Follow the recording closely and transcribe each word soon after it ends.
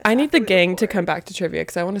I need the gang to come back to trivia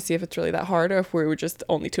because I want to see if it's really that hard or if we were just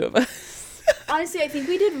only two of us. Honestly, I think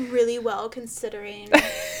we did really well considering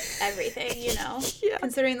everything, you know? Yeah.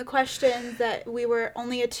 Considering the questions, that we were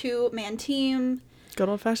only a 2-man team. Good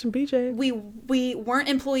old-fashioned BJ. We weren't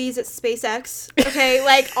employees at SpaceX. Okay,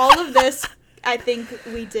 like, all of this, I think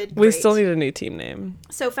we did great. We still need a new team name.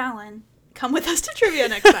 So, Fallon, come with us to trivia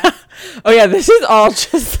next time. Oh, yeah, this is all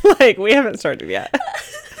just, like, we haven't started yet.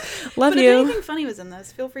 Love but you. if anything funny was in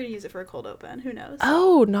this, feel free to use it for a cold open. Who knows?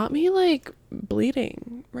 Oh, not me, like,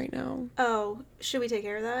 bleeding right now. Oh, should we take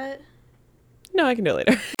care of that? No, I can do it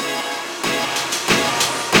later.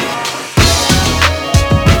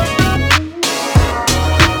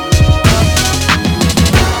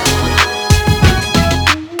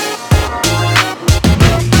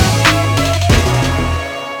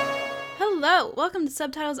 Hello, welcome to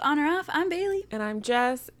Subtitles On or Off. I'm Bailey. And I'm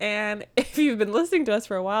Jess, and if you've been listening to us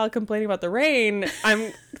for a while complaining about the rain,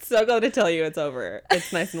 I'm so glad to tell you it's over.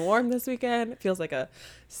 It's nice and warm this weekend. It feels like a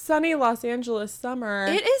sunny Los Angeles summer.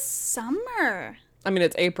 It is summer. I mean,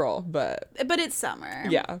 it's April, but it's summer.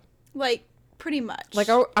 yeah. Like, pretty much. Like,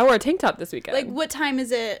 I wore a tank top this weekend. Like, what time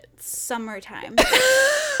is it? Summertime.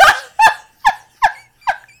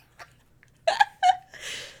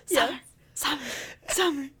 Yeah.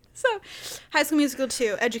 Summer. So, High School Musical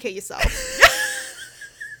 2, educate yourself.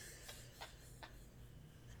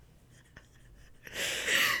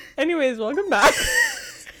 Anyways, welcome back.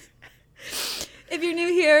 If you're new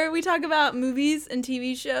here, we talk about movies and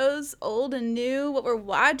TV shows, old and new, what we're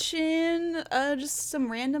watching, just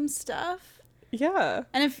some random stuff. Yeah.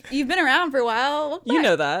 And if you've been around for a while, welcome You back.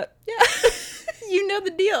 know that. Yeah. You know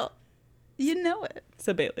the deal. You know it.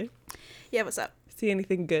 So, Bailey, Yeah, what's up? see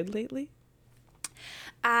anything good lately?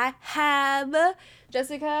 I have.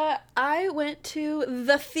 Jessica, I went to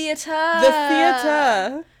the theater. The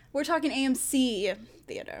theater. We're talking AMC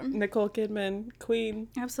theater. Nicole Kidman, Queen.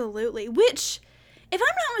 Absolutely. Which, if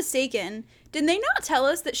I'm not mistaken, did they not tell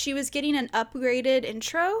us that she was getting an upgraded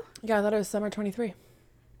intro? Yeah, I thought it was summer 23.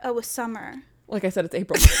 Oh, it was summer. Like I said, it's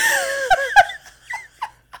April.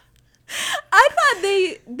 I thought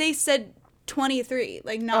they said 23,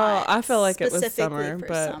 like not. Oh, I feel like it was specifically summer, for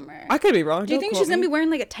but summer. I could be wrong. Do you think she's gonna be wearing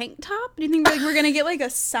like a tank top? Do you think like we're gonna get like a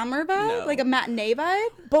summer vibe, No. like a matinee vibe?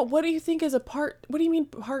 But what do you think is a part? What do you mean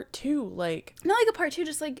part 2? Like Not like a part 2,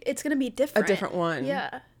 just like it's gonna be different. a different one?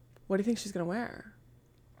 Yeah. What do you think she's gonna wear?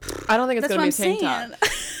 I don't think it's That's gonna what be a I'm tank top.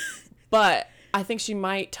 But I think she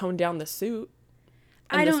might tone down the suit.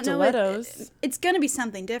 And I the don't know. stilettos. It's gonna be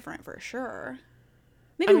something different for sure.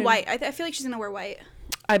 Maybe white. I feel like she's gonna wear white.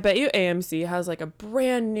 I bet you AMC has like a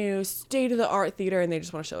brand new state of the art theater and they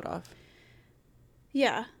just want to show it off.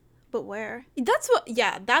 Yeah, but where? That's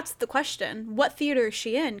the question. What theater is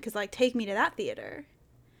she in? Because like, take me to that theater.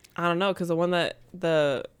 I don't know, because the one that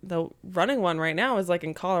the running one right now is like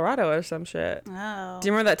in Colorado or some shit. Oh. Do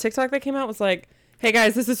you remember that TikTok that came out? It was like, hey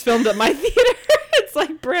guys, this is filmed at my theater. It's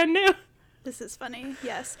like brand new. This is funny.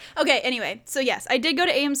 Yes. Okay, anyway. So yes, I did go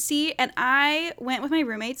to AMC and I went with my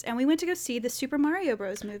roommates and we went to go see the Super Mario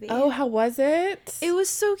Bros. Movie. Oh, how was it? It was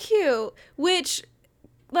so cute. Which,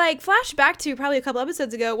 like, flash back to probably a couple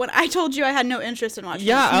episodes ago when I told you I had no interest in watching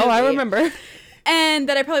this movie. I remember. And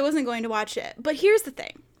that I probably wasn't going to watch it. But here's the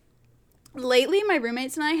thing. Lately, my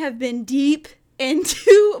roommates and I have been deep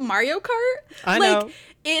into Mario Kart. I know.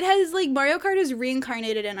 It has, like, Mario Kart is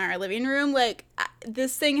reincarnated in our living room. Like,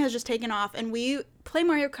 this thing has just taken off. And we play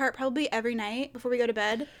Mario Kart probably every night before we go to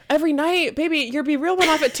bed. Every night, baby, your Be Real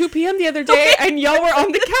went off at 2 p.m. the other day, and y'all were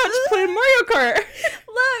on the couch playing Mario Kart.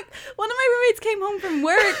 Look, one of my roommates came home from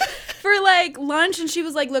work for, like, lunch, and she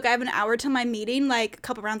was like, look, I have an hour till my meeting, like, a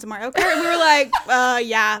couple rounds of Mario Kart. And we were like,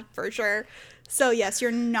 yeah, for sure. So, yes,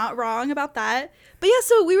 you're not wrong about that. But yeah,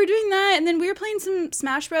 so we were doing that, and then we were playing some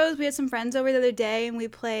Smash Bros. We had some friends over the other day, and we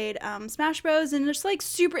played Smash Bros. And just, like,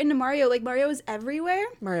 super into Mario. Like, Mario is everywhere.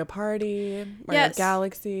 Mario Party, Mario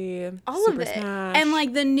Galaxy, all Super of it. Smash. And,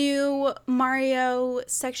 like, the new Mario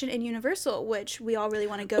section in Universal, which we all really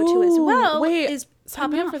want to go to as well, is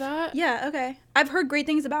popping up off. for that. Yeah, okay. I've heard great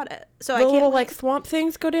things about it, so I The can't little, wait. like, swamp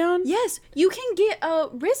things go down? Yes, you can get a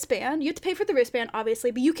wristband. You have to pay for the wristband,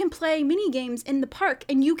 obviously, but you can play mini games in the park,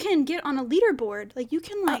 and you can get on a leaderboard. Like, you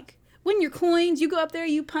can, like, win your coins. You go up there,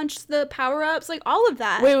 you punch the power-ups, like, all of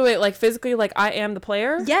that. Wait, like, physically, like, I am the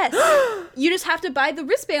player? Yes. You just have to buy the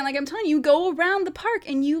wristband. Like I'm telling you, go around the park,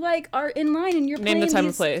 and you, like, are in line, and you're playing Name the time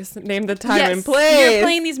and place. Name the time and Yes, place. you're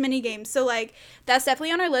playing these mini games. So, like, that's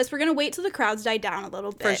definitely on our list. We're going to wait till the crowds die down a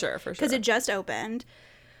little bit. For sure. Because it just opened.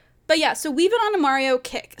 But yeah, so we've been on a Mario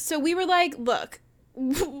kick. So we were like, look,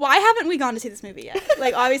 why haven't we gone to see this movie yet?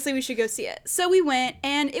 Like, obviously we should go see it. So we went,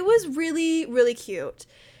 and it was really, really cute.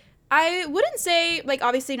 I wouldn't say, like,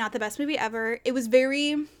 obviously not the best movie ever. It was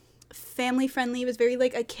very family friendly. It was very,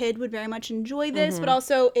 like, a kid would very much enjoy this. But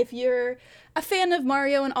also, if you're a fan of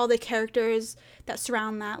Mario and all the characters that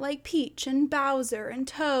surround that, like Peach and Bowser and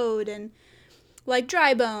Toad and, like,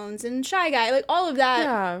 Dry Bones and Shy Guy, like, all of that.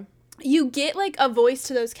 Yeah. You get, like, a voice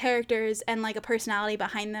to those characters and, like, a personality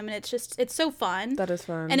behind them. And it's so fun. That is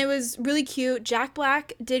fun. And it was really cute. Jack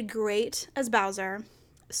Black did great as Bowser.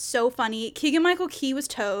 So funny. Keegan-Michael Key was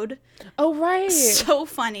Toad. Oh, right. So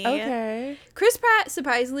funny. Okay. Chris Pratt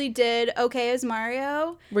surprisingly did okay as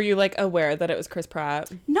Mario. Were you, like, aware that it was Chris Pratt?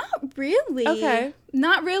 Not really. Okay.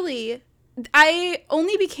 Not really. I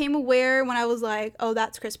only became aware when I was like, oh,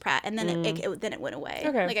 that's Chris Pratt. And then it went away.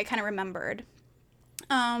 Okay. Like, I kind of remembered.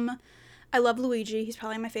 I love Luigi. He's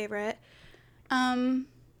probably my favorite.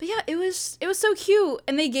 But yeah, it was so cute.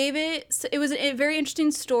 And they gave it was a very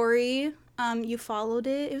interesting story. You followed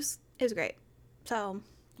it. It was great. So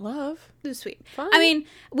Love. it was sweet. Fun. I mean,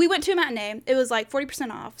 we went to a matinee. It was like 40%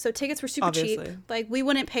 off. So tickets were super cheap. Obviously. Like, we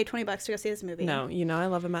wouldn't pay $20 to go see this movie. No, you know I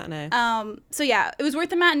love a matinee. So yeah, it was worth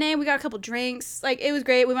the matinee. We got a couple drinks. Like, it was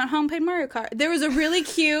great. We went home, played Mario Kart. There was a really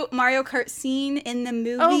cute Mario Kart scene in the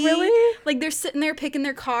movie. Oh, really? Like, they're sitting there picking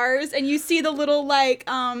their cars, and you see the little, like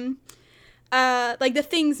the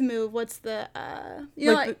things move. What's the, you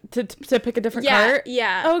know, like to pick a different yeah, cart?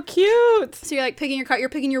 yeah. Oh, cute. So you're, like, picking your cart. You're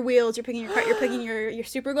picking your wheels. You're picking your cart. You're picking your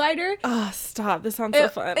super glider. Oh, stop. This sounds so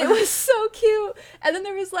fun. It was so cute. And then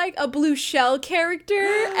there was, like, a blue shell character,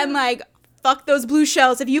 and, like, fuck those blue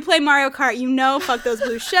shells. If you play Mario Kart, you know, fuck those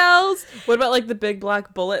blue shells. What about, like, the big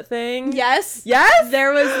black bullet thing? Yes. Yes?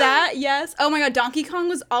 There was that, yes. Oh my god, Donkey Kong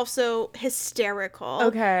was also hysterical.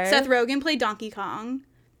 Okay. Seth Rogen played Donkey Kong.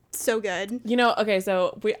 So good. You know, okay,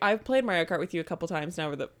 so I've played Mario Kart with you a couple times now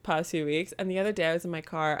over the past few weeks, and the other day I was in my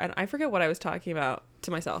car, and I forget what I was talking about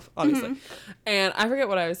to myself, obviously. And I forget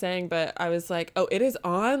what I was saying, but I was like, oh, it is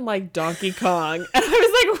on, like, Donkey Kong. And I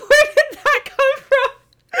was like, where did that come from?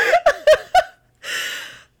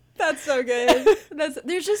 That's so good.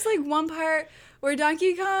 There's just, like, one part where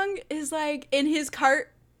Donkey Kong is, like, in his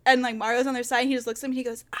cart, and, like, Mario's on their side, and he just looks at him and he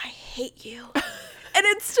goes, I hate you. And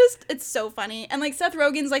it's so funny. And, like, Seth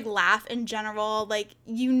Rogen's, like, laugh in general, like,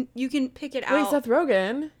 you can pick it out. Wait, Seth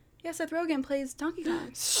Rogen? Yeah, Seth Rogen plays Donkey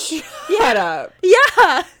Kong. Shut up.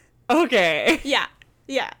 Yeah. Okay.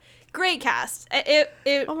 Yeah. Great cast.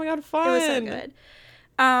 Oh my god, fun. It was so good.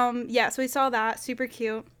 Yeah, so we saw that. Super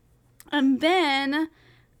cute. And then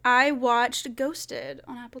I watched Ghosted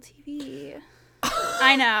on Apple TV.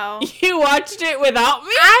 I know. You watched it without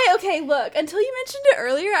me? Okay, look, until you mentioned it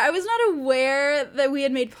earlier, I was not aware that we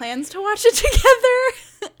had made plans to watch it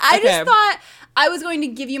together. I just thought I was going to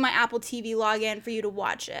give you my Apple TV login for you to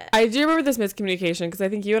watch it. I do remember this miscommunication because I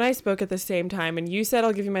think you and I spoke at the same time, and you said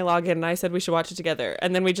I'll give you my login, and I said we should watch it together,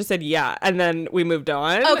 and then we just said yeah, and then we moved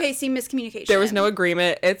on. Okay, see, miscommunication. There was no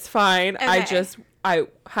agreement. It's fine. Okay. I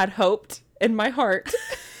had hoped in my heart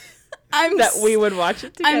we would watch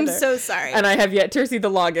it together. I'm so sorry. And I have yet to receive the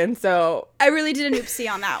login, so I really did an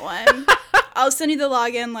oopsie on that one. I'll send you the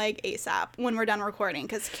login, like, ASAP when we're done recording,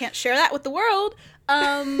 because can't share that with the world.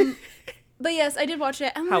 But yes, I did watch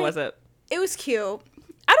it. How was it? It was cute.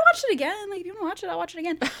 I'd watch it again. Like, if you want to watch it, I'll watch it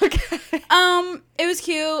again. Okay. It was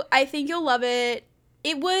cute. I think you'll love it.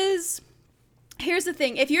 It was... Here's the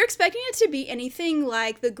thing. If you're expecting it to be anything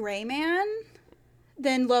like The Gray Man,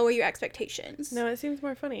 then lower your expectations. No, it seems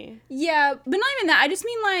more funny. Yeah, but not even that. I just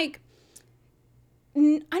mean, like...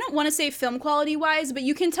 I don't want to say film quality wise, but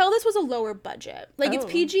you can tell this was a lower budget. Like, It's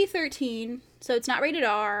PG-13, so it's not rated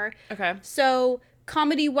R. Okay. So...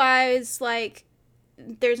 Comedy wise, like,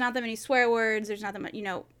 there's not that many swear words, there's not that much,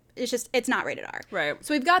 it's not rated R. Right.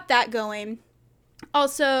 So we've got that going.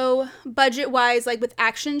 Also, budget wise, like, with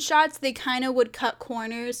action shots, they kind of would cut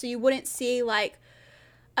corners, so you wouldn't see, like,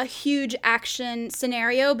 a huge action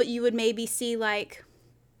scenario, but you would maybe see, like,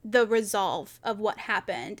 the resolve of what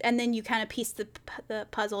happened, and then you kind of piece the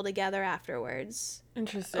puzzle together afterwards.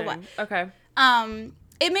 Interesting. Okay.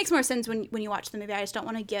 It makes more sense when you watch the movie. I just don't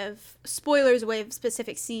want to give spoilers away of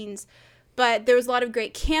specific scenes. But there was a lot of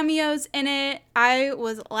great cameos in it. I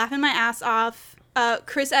was laughing my ass off.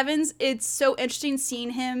 Chris Evans, it's so interesting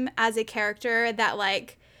seeing him as a character that,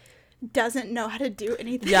 like, doesn't know how to do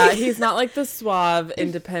anything. Yeah, he's not, like, the suave,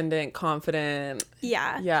 independent, confident.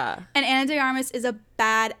 Yeah. Yeah. And Ana de Armas is a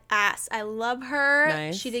badass. I love her.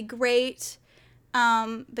 Nice. She did great.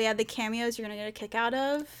 But yeah, the cameos you're gonna get a kick out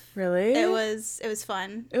of. Really? It was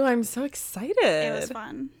fun. Oh, I'm so excited. It was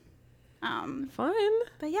fun. Fun.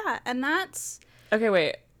 But yeah, and that's... Okay,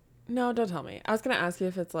 wait. No, don't tell me. I was gonna ask you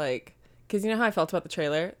if it's like, because you know how I felt about the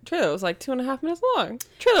trailer? The trailer was like 2.5 minutes long. The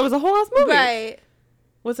trailer was a whole ass movie. Right.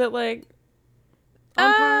 Was it like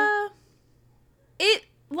on par? It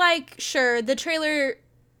like sure the trailer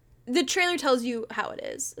tells you how it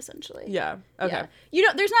is essentially. Yeah. Okay. Yeah. You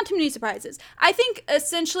know, there's not too many surprises. I think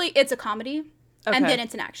essentially it's a comedy and then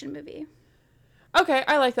it's an action movie. Okay,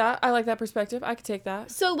 I like that. I like that perspective. I could take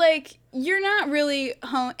that. So, like, you're not really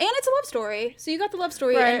home. And it's a love story. So, you got the love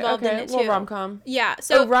story involved in it, too. Well, rom-com. Yeah.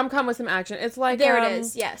 So, rom-com with some action. It's like... There it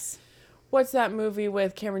is, yes. What's that movie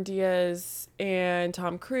with Cameron Diaz and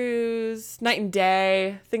Tom Cruise? Night and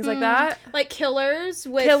Day. Things like that? Like Killers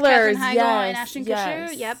with Katherine Heigl and Ashton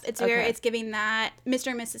Kutcher. Yep. It's very... It's giving that. Mr.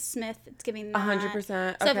 and Mrs. Smith, it's giving that. 100%.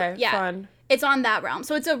 So, okay, yeah. Fun. It's on that realm.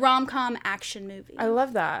 So it's a rom-com action movie. I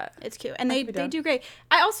love that. It's cute. And they do great.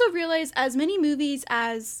 I also realized as many movies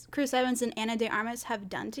as Chris Evans and Ana de Armas have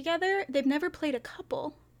done together, they've never played a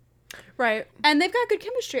couple. Right. And they've got good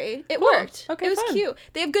chemistry. It worked. Okay, it was fun. cute.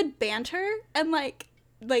 They have good banter and like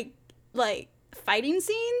fighting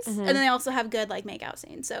scenes, and then they also have good like make-out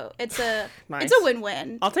scenes. So it's a nice. It's a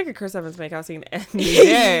win-win. I'll take a Chris Evans make-out scene any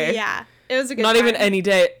day. Yeah. It was a good Not time. even any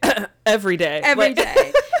day. Every day. Every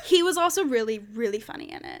day. He was also really, really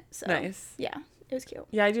funny in it. So nice. Yeah. It was cute.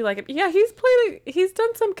 Yeah, I do like it. Yeah, he's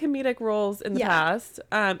done some comedic roles in the past.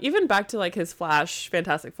 Even back to like his Flash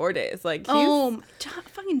Fantastic Four days. Like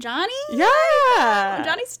fucking Johnny? Yeah.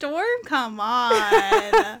 Johnny Storm? Come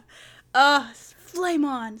on. Flame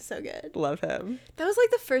on. So good. Love him. That was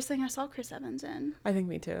like the first thing I saw Chris Evans in. I think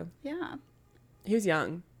me too. Yeah. He was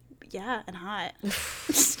young. Yeah, and hot.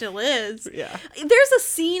 Still is. Yeah. There's a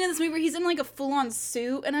scene in this movie where he's in like a full-on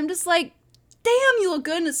suit, and I'm just like, damn, you look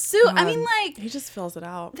good in a suit. I mean, like... He just fills it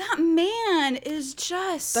out. That man is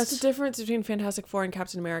just... That's the difference between Fantastic Four and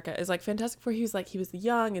Captain America. Is like Fantastic Four, he was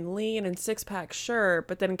young and lean and six-pack, sure.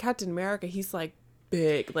 But then in Captain America, he's like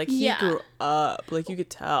big. Like, he grew up. Like, you could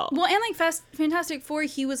tell. Well, and like Fantastic Four,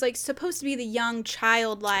 he was like supposed to be the young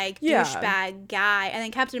child, like douchebag guy. And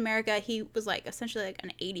then Captain America, he was like essentially like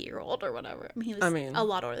an 80-year-old or whatever. I mean, he was a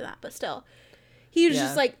lot older than that, but still. He was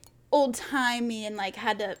just like old-timey and like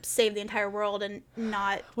had to save the entire world and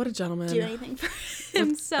not what a gentleman do anything for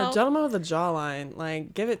himself. A gentleman with a jawline.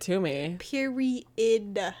 Like, give it to me.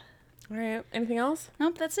 Period. All right. Anything else?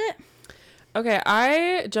 Nope, that's it. Okay,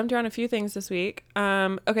 I jumped around a few things this week.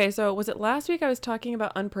 Okay, so was it last week I was talking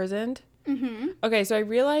about Unprisoned? Mm-hmm. Okay, so I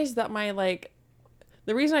realized that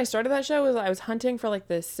the reason I started that show was I was hunting for like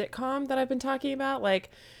this sitcom that I've been talking about.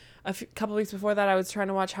 Like couple weeks before that, I was trying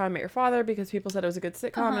to watch How I Met Your Father because people said it was a good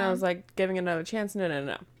sitcom, and I was like giving it another chance.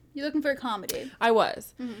 No. You're looking for a comedy. I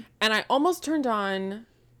was, and I almost turned on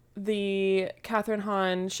the Catherine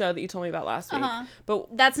Hahn show that you told me about last week,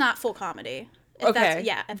 but that's not full comedy. If that's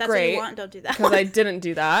great. what you want, don't do that. Because I didn't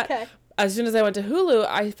do that. Okay. As soon as I went to Hulu,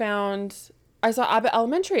 I saw Abbott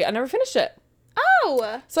Elementary. I never finished it.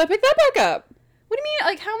 Oh. So I picked that back up. What do you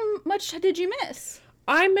mean? Like, how much did you miss?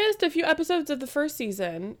 I missed a few episodes of the first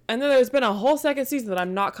season, and then there's been a whole second season that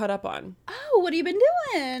I'm not caught up on. Oh, what have you been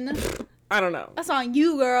doing? I don't know. That's on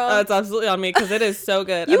you, girl. That's absolutely on me because it is so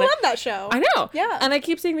good. You love that show. I know. Yeah. And I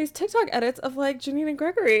keep seeing these TikTok edits of like Janine and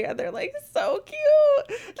Gregory, and they're like so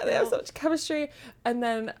cute. And they have so much chemistry. And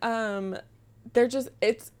then they're just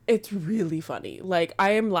it's really funny. Like,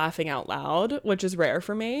 I am laughing out loud, which is rare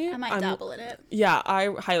for me. I might dabble in it. Yeah,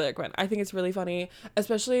 I highly recommend. I think it's really funny,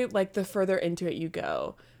 especially like the further into it you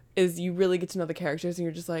go, is you really get to know the characters, and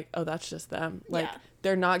you're just like, oh, that's just them. Like,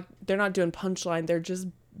 they're not doing punchline. They're just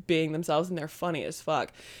being themselves, and they're funny as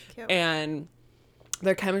fuck. Cute. And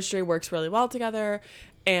their chemistry works really well together.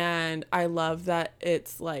 And I love that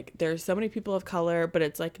it's like there's so many people of color, but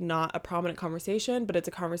it's like not a prominent conversation, but it's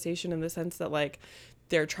a conversation in the sense that like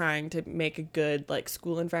they're trying to make a good like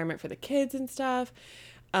school environment for the kids and stuff.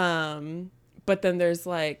 But then there's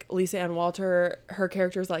like Lisa Ann Walter, her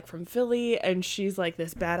character's like from Philly, and she's like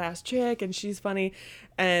this badass chick, and she's funny.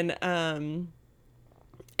 And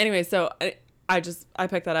anyway, so I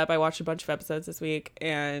picked that up. I watched a bunch of episodes this week,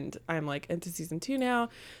 and I'm like into season 2 now,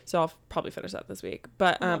 so I'll probably finish that this week.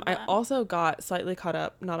 But I also got slightly caught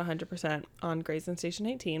up, not 100%, on Grey's and Station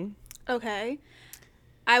 18. Okay.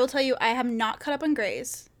 I will tell you, I have not caught up on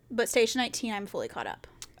Grey's, but Station 19 I'm fully caught up.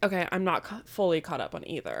 Okay, I'm not fully caught up on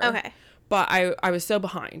either. Okay. But I was so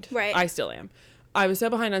behind. Right. I still am. I was so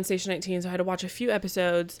behind on Station 19, so I had to watch a few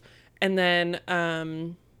episodes, and then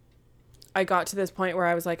I got to this point where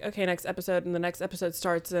I was like, okay, next episode, and the next episode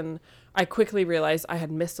starts, and I quickly realized I had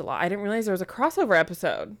missed a lot. I didn't realize there was a crossover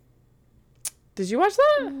episode. Did you watch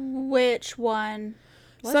that? Which one?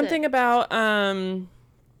 Something about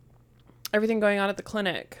everything going on at the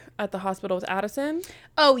clinic at the hospital with Addison.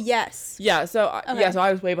 Oh, yes. Yeah, so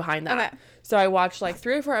I was way behind that. Okay. So I watched like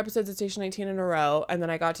 3 or 4 episodes of Station 19 in a row, and then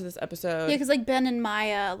I got to this episode. Yeah, because like Ben and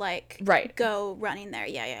Maya right. go running there.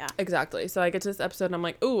 Yeah. Exactly. So I get to this episode and I'm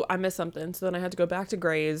like, ooh, I missed something. So then I had to go back to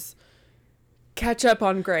Grey's, catch up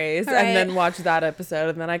on Grey's, right. and then watch that episode,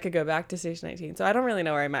 and then I could go back to Station 19. So I don't really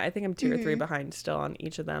know where I'm at. I think I'm 2 or 3 behind still on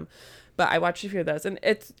each of them. But I watched a few of those, and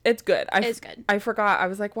it's good. It's good. I forgot. I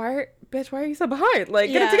was like, why are you so behind?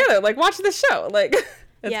 Like, get it together. Like, watch the show. Like,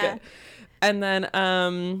 it's good. And then,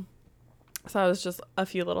 so I was just a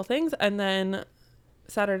few little things. And then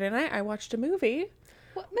Saturday night, I watched a movie.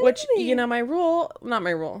 What movie? Which, not my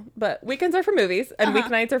rule, but weekends are for movies, and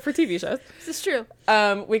weeknights are for TV shows. This is true.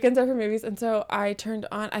 Weekends are for movies, and so I turned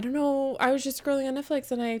on, I don't know, I was just scrolling on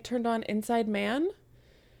Netflix, and I turned on Inside Man.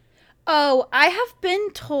 Oh, I have been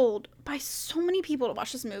told by so many people to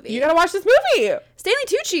watch this movie. You gotta watch this movie! Stanley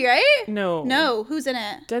Tucci, right? No. No, who's in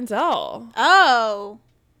it? Denzel. Oh.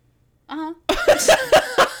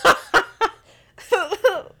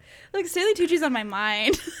 Like, Stanley Tucci's on my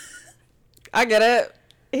mind. I get it.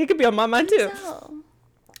 He could be on my mind, too. Denzel.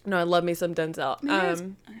 No, I love me some Denzel.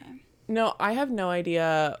 Okay. No, I have no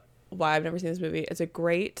idea why I've never seen this movie. It's a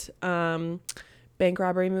great bank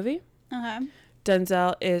robbery movie. Okay.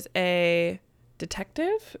 Denzel is a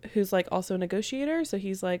detective who's like also a negotiator, so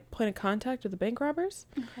he's like point of contact with the bank robbers.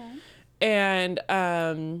 Okay. And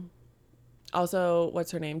also, what's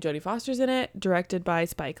her name? Jodie Foster's in it, directed by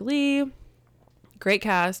Spike Lee. Great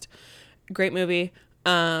cast, great movie.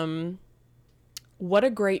 What a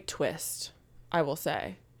great twist, I will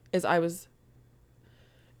say. It's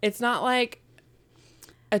not like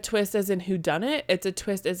a twist as in who done it. It's a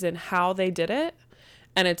twist as in how they did it.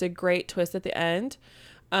 And it's a great twist at the end.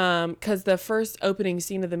 Because the first opening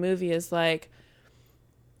scene of the movie is like,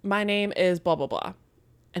 my name is blah, blah, blah.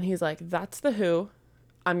 And he's like, that's the who.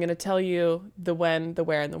 I'm going to tell you the when, the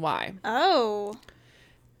where, and the why. Oh,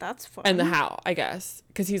 that's fun. And the how, I guess.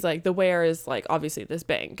 Because he's like, the where is like, obviously this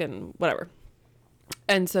bank and whatever.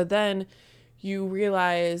 And so then you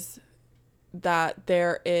realize that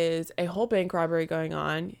there is a whole bank robbery going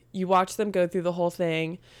on. You watch them go through the whole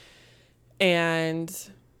thing. And,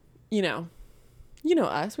 you know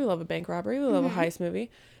us. We love a bank robbery. We love a heist movie.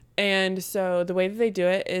 And so the way that they do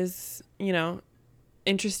it is,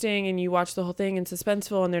 interesting. And you watch the whole thing and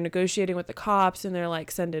suspenseful. And they're negotiating with the cops. And they're like,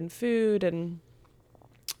 send in food. And,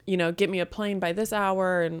 get me a plane by this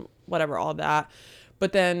hour. And whatever, all that.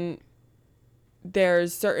 But then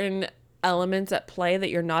there's certain elements at play that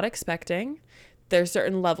you're not expecting. There's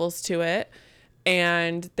certain levels to it.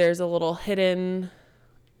 And there's a little hidden...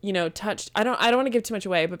 touched. I don't want to give too much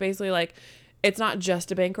away, but basically like it's not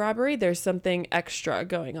just a bank robbery. There's something extra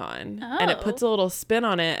going on. Oh. And it puts a little spin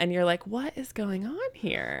on it and you're like, what is going on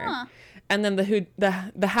here? Huh. And then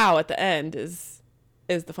the how at the end is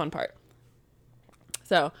the fun part.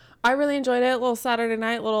 So I really enjoyed it. Little Saturday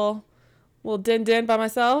night, little din by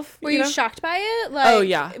myself. Were you shocked by it? Like, oh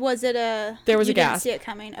yeah. Was it there was you a gasp. didn't see it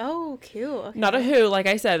coming. Oh, cool. Okay. Not a who, like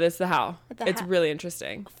I said, it's the how. It's really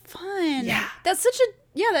interesting. Fun. Yeah.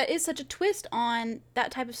 That is such a twist on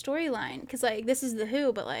that type of storyline. Because, like, this is the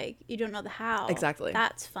who, but, like, you don't know the how. Exactly.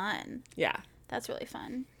 That's fun. Yeah. That's really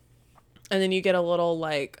fun. And then you get a little,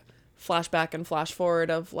 like, flashback and flash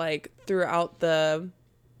forward of, like, throughout the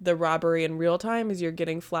robbery in real time as you're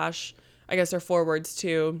getting forwards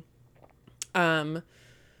to,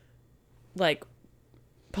 like,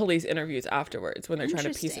 police interviews afterwards when they're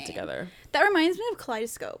trying to piece it together. That reminds me of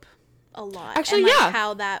Kaleidoscope a lot. Actually, and, like, yeah.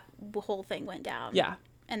 how that whole thing went down. Yeah.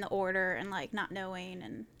 And the order and, like, not knowing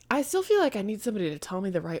and... I still feel like I need somebody to tell me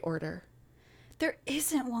the right order. There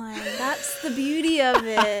isn't one. That's the beauty of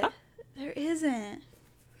it. There isn't.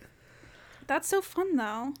 That's so fun,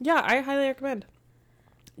 though. Yeah, I highly recommend.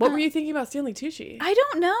 What were you thinking about Stanley Tucci? I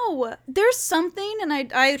don't know. There's something, and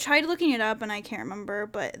I tried looking it up, and I can't remember,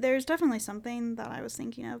 but there's definitely something that I was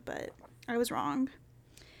thinking of, but I was wrong.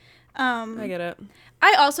 I get it.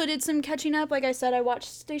 I also did some catching up. Like I said, I watched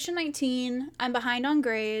Station 19. I'm behind on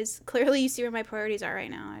Grey's. Clearly, you see where my priorities are right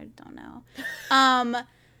now. I don't know.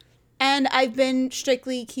 And I've been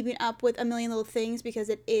strictly keeping up with A Million Little Things because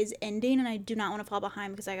it is ending, and I do not want to fall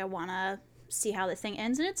behind because I want to see how this thing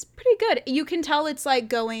ends, and it's pretty good. You can tell it's like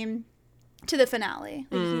going to the finale.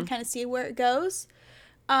 Like, you can kind of see where it goes.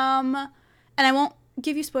 And I won't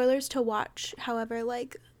give you spoilers to watch. However,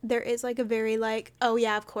 like, there is like a very like, oh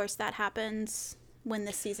yeah, of course that happens when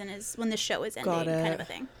this show is ending kind of a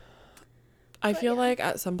thing. I feel like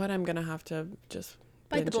at some point I'm gonna have to just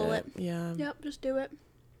bite the bullet. Yeah. Yep, just do it.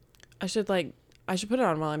 I I should put it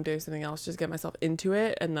on while I'm doing something else, just get myself into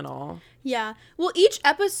it, and then I'll... Yeah. Well, each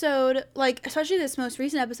episode, like, especially this most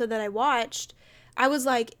recent episode that I watched, I was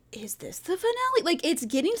like, is this the finale? Like, it's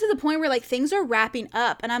getting to the point where, like, things are wrapping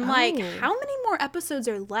up. And I'm like, how many more episodes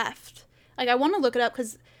are left? Like, I want to look it up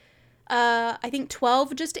because I think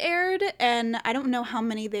 12 just aired, and I don't know how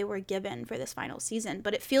many they were given for this final season,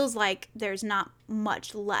 but it feels like there's not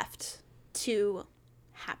much left to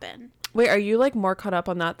happen. Wait, are you, like, more caught up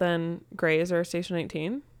on that than Grey's or Station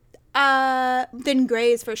 19? Then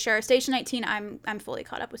Grey's for sure. Station 19, I'm fully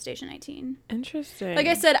caught up with Station 19. Interesting. Like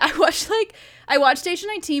I said, I watched Station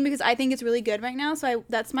 19 because I think it's really good right now. So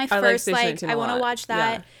that's my first, like I want to watch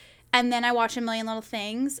that. Yeah. And then I watch A Million Little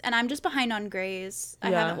Things, and I'm just behind on Grey's. I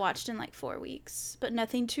haven't watched in like 4 weeks, but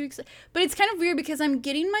nothing too exciting. But it's kind of weird because I'm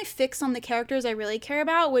getting my fix on the characters I really care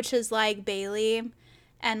about, which is like Bailey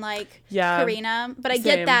and like Karina. But I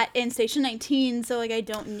get that in Station 19, so like I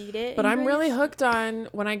don't need it. But I'm really hooked on,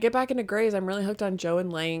 when I get back into Grey's, I'm really hooked on Joe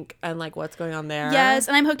and Link and like what's going on there. Yes,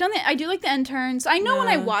 and I'm hooked on I do like the interns. I know when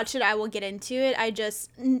I watch it, I will get into it. I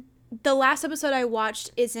just... The last episode I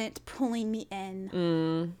watched isn't pulling me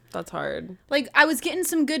in. That's hard. Like, I was getting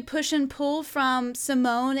some good push and pull from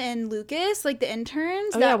Simone and Lucas, like the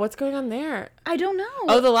interns. Oh, yeah. What's going on there? I don't know.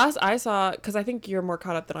 Oh, the last I saw, because I think you're more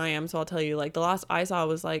caught up than I am, so I'll tell you, like, the last I saw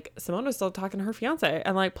was, like, Simone was still talking to her fiance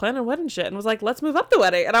and, like, planning wedding shit and was like, let's move up the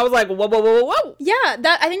wedding. And I was like, whoa, whoa, whoa, whoa, whoa. Yeah,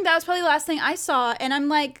 I think that was probably the last thing I saw. And I'm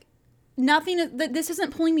like... this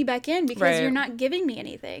isn't pulling me back in because you're not giving me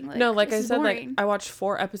anything. Like, no, like I said, boring. like I watched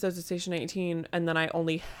 4 episodes of Station 18 and then I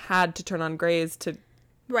only had to turn on Grey's to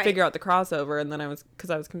figure out the crossover, and then I was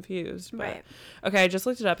confused. But, right. Okay, I just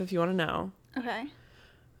looked it up if you want to know. Okay.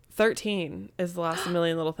 13 is the last A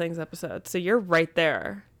Million Little Things episode, so you're right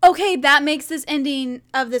there. Okay, that makes this ending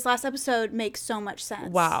of this last episode make so much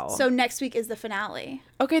sense. Wow. So next week is the finale.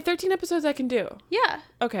 Okay, 13 episodes I can do. Yeah.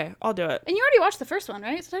 Okay, I'll do it. And you already watched the first one,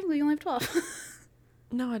 right? So technically you only have 12.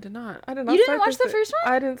 No, I did not. I did not. You didn't watch the first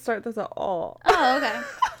one? I didn't start this at all. Oh, okay.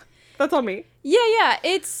 That's on me. Yeah.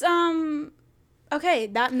 It's, okay,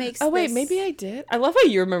 that makes Oh, wait, maybe I did? I love how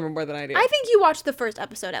you remember more than I do. I think you watched the first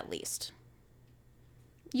episode at least.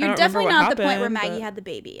 You're definitely not at the point where Maggie had the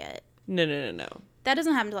baby yet. No. That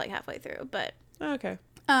doesn't happen until like halfway through, but... Okay.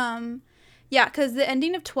 Yeah, because the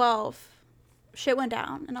ending of 12, shit went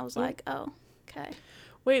down, and I was like, oh, okay.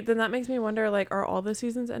 Wait, then that makes me wonder, like, are all the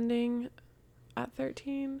seasons ending at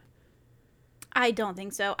 13? I don't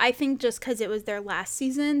think so. I think just because it was their last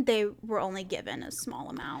season, they were only given a small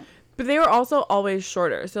amount. But they were also always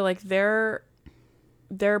shorter, so, like, their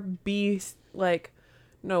B, like...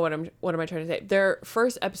 No, what am I trying to say? Their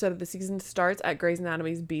first episode of the season starts at Grey's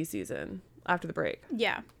Anatomy's B season after the break.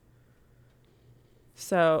 Yeah.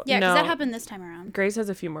 So, yeah, because that happened this time around. Grey's has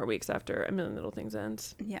a few more weeks after A Million Little Things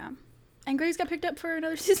ends. Yeah. And Grey's got picked up for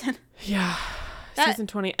another season. Yeah. Season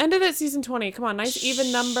 20. End of it, season 20. Come on, nice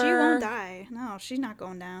even number. She won't die. No, she's not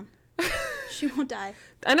going down. She won't die.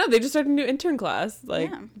 I know, they just started a new intern class.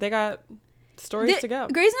 Like, they got... stories to go.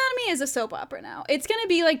 Grey's Anatomy is a soap opera now. It's gonna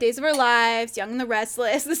be like Days of Our Lives, Young and the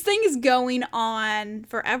Restless. This thing is going on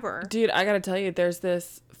forever. Dude, I gotta tell you, there's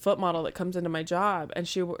this foot model that comes into my job, and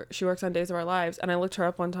she works on Days of Our Lives, and I looked her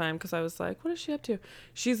up one time because I was like, what is she up to?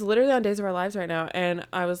 She's literally on Days of Our Lives right now, and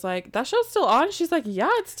I was like, that show's still on? She's like, yeah,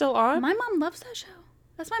 it's still on. My mom loves that show.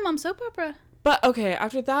 That's my mom's soap opera. But, okay,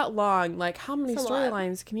 after that long, like, how many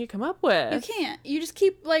storylines can you come up with? You can't. You just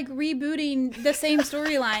keep, like, rebooting the same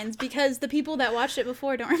storylines because the people that watched it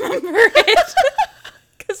before don't remember it.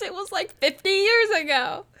 Because it was, like, 50 years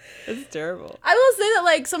ago. It's terrible. I will say that,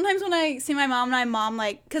 like, sometimes when I see my mom and I'm mom,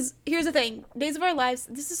 like, because here's the thing. Days of Our Lives,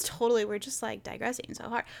 this is totally, we're just, like, digressing so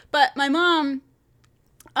hard. But my mom...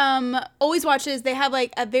 always watches, they have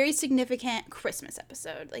like a very significant Christmas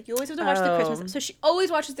episode. Like you always have to watch the Christmas, so she always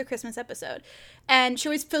watches the Christmas episode, and she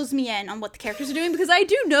always fills me in on what the characters are doing because I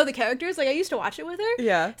do know the characters. Like I used to watch it with her.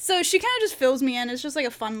 Yeah. So she kind of just fills me in. It's just like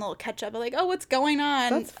a fun little catch up of like, oh, what's going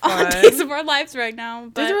on That's fun. on Days of Our Lives right now.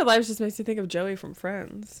 But... Days of Our Lives just makes you think of Joey from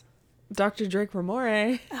Friends. Dr. Drake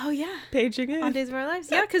Ramore. Oh yeah. Paging in. On Days of Our Lives.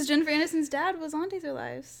 Yeah, because Jennifer Aniston's dad was on Days of Our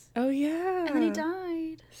Lives. Oh yeah. And then he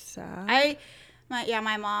died. Sad.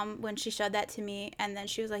 My mom, when she showed that to me, and then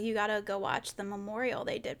she was like, you gotta go watch the memorial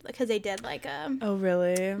they did, because they did like a oh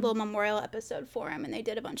really little memorial episode for him, and they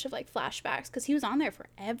did a bunch of like flashbacks because he was on there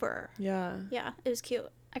forever. Yeah, it was cute.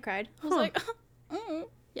 I cried. I was like,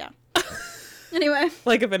 yeah. Anyway,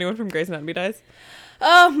 like if anyone from Grey's Anatomy dies.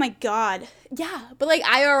 Oh my god, yeah, but like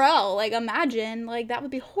IRL, like imagine, like that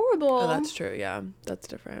would be horrible. Oh, that's true. Yeah, that's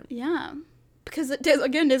different. Yeah. Because, Days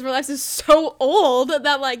of Our Lives is so old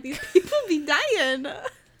that, like, these people be dying.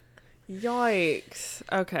 Yikes.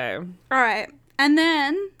 Okay. All right. And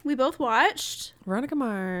then we both watched Veronica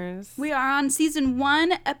Mars. We are on season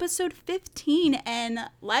 1, episode 15, and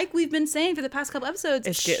like we've been saying for the past couple episodes,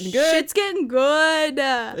 it's getting good. Shit's getting good.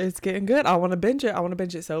 It's getting good. I want to binge it. I want to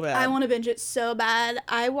binge it so bad. I want to binge it so bad.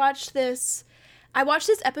 I watched this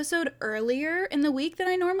episode earlier in the week than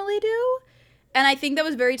I normally do, and I think that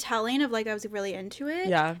was very telling of, like, I was really into it.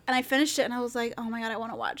 Yeah. And I finished it, and I was like, oh my god, I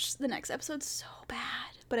want to watch the next episode so bad.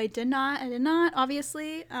 But I did not,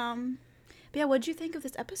 obviously. But yeah, what'd you think of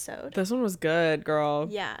this episode? This one was good, girl.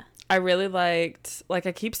 Yeah. I really liked, like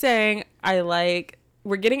I keep saying,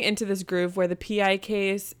 we're getting into this groove where the PI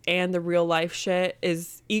case and the real life shit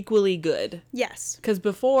is equally good. Yes. Because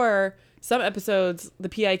before, some episodes, the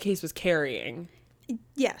PI case was carrying.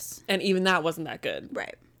 Yes. And even that wasn't that good.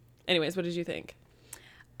 Right. Anyways, what did you think?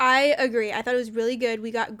 I agree. I thought it was really good.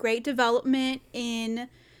 We got great development in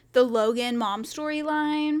the Logan mom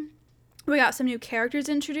storyline. We got some new characters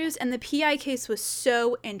introduced, and the PI case was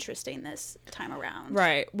so interesting this time around.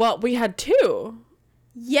 Right. Well, we had 2.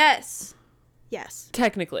 Yes.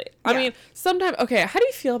 Technically. Yeah. I mean, sometimes, okay, how do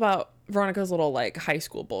you feel about Veronica's little, like, high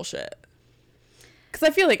school bullshit? Because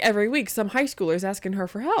I feel like every week some high schooler's asking her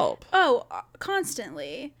for help. Oh,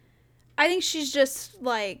 constantly. I think she's just,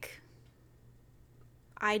 like,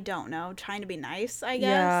 I don't know, trying to be nice, I guess.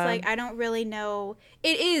 Yeah. Like, I don't really know.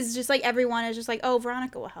 It is just, like, everyone is just like, oh,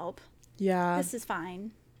 Veronica will help. Yeah. This is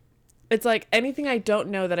fine. It's like anything I don't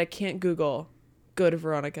know that I can't Google, go to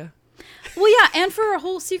Veronica. Well, yeah, and for a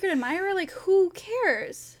whole secret admirer, like, who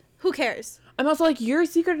cares? Who cares? I'm also like, your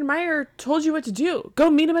secret admirer told you what to do.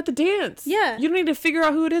 Go meet him at the dance. Yeah. You don't need to figure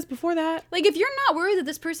out who it is before that. Like, if you're not worried that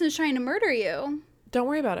this person is trying to murder you, Don't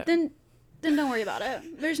worry about it. then don't worry about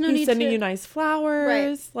it. There's no He's need sending to... you nice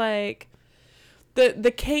flowers. Like,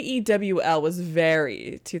 the KEWL was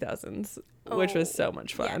very 2000s, which was so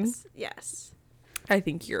much fun. Yes. I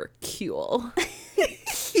think you're cool.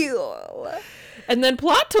 Cool. And then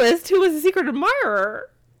plot twist, who was the secret admirer?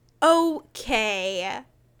 Okay.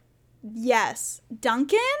 Yes.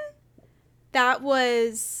 Duncan? That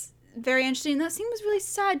was very interesting. That scene was really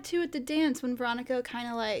sad, too, at the dance when Veronica kind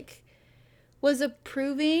of, like, was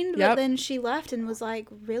approving, but then she left and was, like,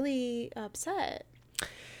 really upset.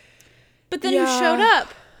 But then who showed up?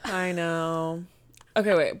 I know.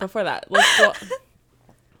 Okay, wait. Before that, let's go.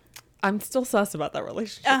 I'm still sus about that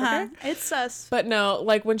relationship. Okay? It's sus. But no,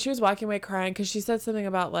 like when she was walking away crying, because she said something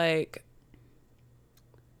about, like,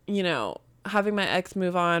 you know, having my ex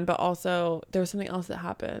move on, but also there was something else that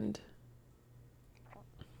happened.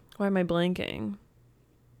 Why am I blanking?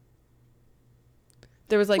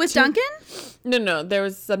 There was like with Duncan? No, there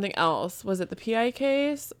was something else. Was it the PI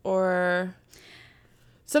case or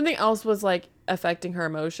something else was like affecting her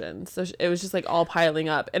emotions? So it was just like all piling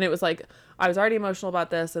up, and it was like I was already emotional about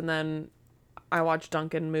this, and then I watched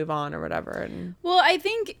Duncan move on or whatever. And Well, I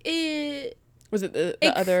think it was it the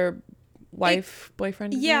other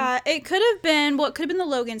boyfriend? Yeah, it could have been. Well, it could have been the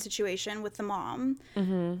Logan situation with the mom,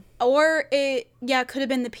 or it could have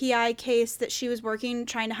been the PI case that she was working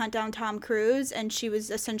trying to hunt down Tom Cruise, and she was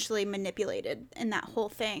essentially manipulated in that whole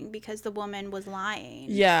thing because the woman was lying.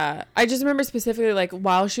 Yeah, I just remember specifically like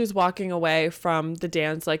while she was walking away from the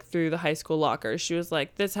dance, like through the high school lockers, she was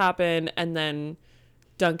like, "This happened," and then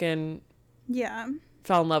Duncan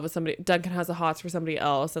fell in love with somebody. Duncan has a hots for somebody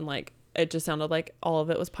else, and like. It just sounded like all of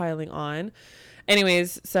it was piling on.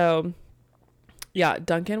 Anyways, so yeah,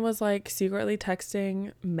 Duncan was like secretly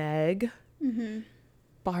texting Meg.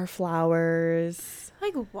 Bought her flowers.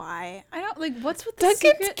 Like, why? I don't like. What's with the Duncan's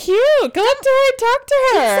secret? cute. Go up to her and talk to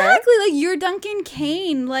her. Exactly. Like, you're Duncan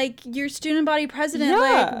Kane. Like, you're student body president. Yeah.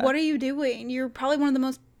 Like, what are you doing? You're probably one of the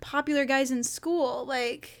most popular guys in school.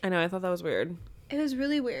 Like, I know. I thought that was weird. It was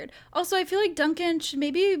really weird. Also, I feel like Duncan should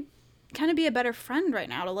maybe kind of be a better friend right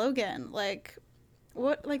now to Logan. Like,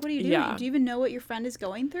 what are you doing? Yeah. Do you even know what your friend is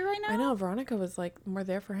going through right now? I know. Veronica was like more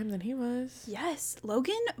there for him than he was. Yes.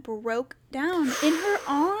 Logan broke down in her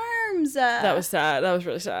arms. That was sad. That was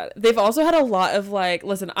really sad. They've also had a lot of like,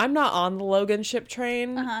 listen, I'm not on the Logan ship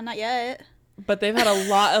train. Not yet. But they've had a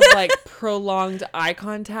lot of like prolonged eye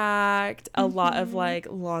contact, a lot of like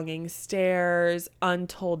longing stares,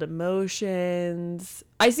 untold emotions.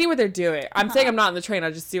 I see what they're doing. I'm saying I'm not on the train.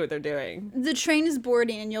 I just see what they're doing. The train is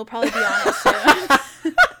boarding and you'll probably be on it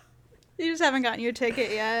soon. You just haven't gotten your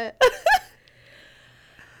ticket yet.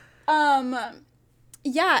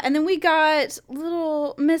 Yeah, and then we got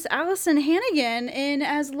little Miss Allison Hannigan in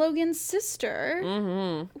as Logan's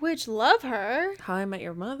sister, which love her. How I Met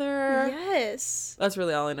Your Mother. Yes, That's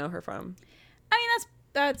really all I know her from. I mean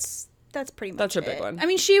that's pretty much That's her it. big one. I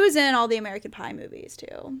mean, she was in all the American Pie movies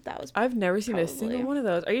too. That was I've never seen a single one of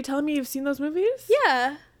those. Are you telling me you've seen those movies?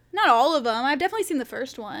 yeah. Not all of them. I've definitely seen the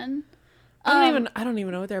first one. I don't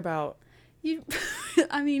even know what they're about. You,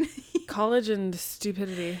 I mean, College and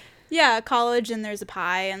stupidity. yeah, college and there's a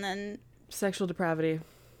pie and then Sexual depravity.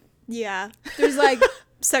 yeah, there's like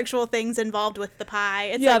sexual things involved with the pie.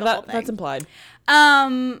 It's yeah, like a whole thing. that's implied.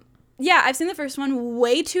 Yeah, I've seen the first one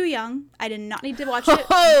way too young. I did not need to watch it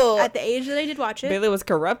at the age that I did watch it. Bailey was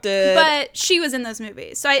corrupted. But she was in those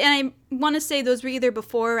movies. So I want to say those were either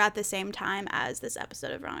before or at the same time as this episode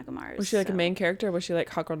of Veronica Mars. Was she like a main character or was she like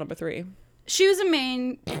hot girl number 3? She was a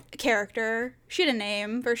main character. She had a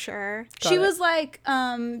name for sure. She was like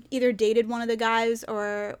either dated one of the guys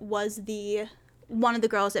or was one of the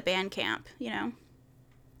girls at band camp, you know?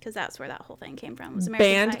 Because that's where that whole thing came from. Was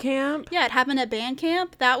American Band Pie. camp? Yeah, it happened at band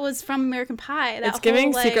camp. That was from American Pie. It's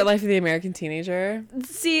giving Secret Life of the American Teenager.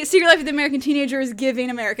 See, Secret Life of the American Teenager is giving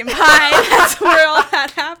American Pie. That's where all that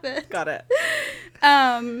happened. Got it.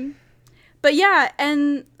 But yeah,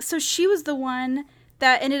 and so she was the one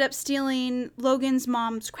that ended up stealing Logan's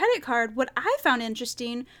mom's credit card. What I found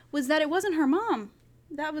interesting was that it wasn't her mom.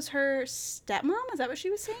 That was her stepmom? Is that what she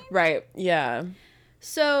was saying? Right, yeah.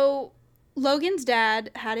 So Logan's dad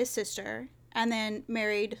had his sister and then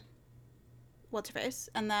married what's-her-face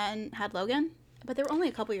and then had Logan. But they were only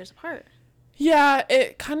a couple years apart. Yeah,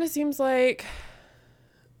 it kind of seems like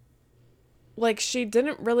she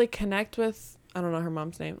didn't really connect with, I don't know her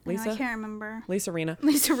mom's name. Lisa? No, I can't remember. Lisa Rena.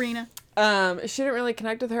 Lisa Rena. She didn't really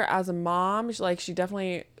connect with her as a mom. She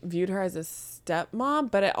definitely viewed her as a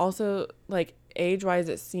stepmom, but it also, like, age-wise,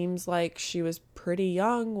 it seems like she was pretty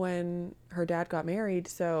young when her dad got married,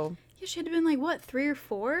 so... Yeah, she had to have been, like, what, 3 or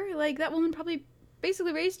 4? Like, that woman probably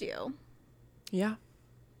basically raised you. Yeah.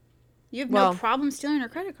 You have no problem stealing her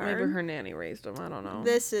credit card. Maybe her nanny raised him. I don't know.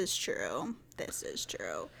 This is true.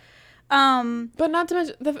 But not to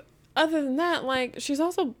mention, other than that, like, she's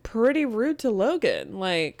also pretty rude to Logan.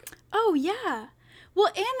 Like... Oh, yeah. Well,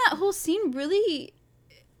 and that whole scene really...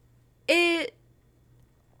 I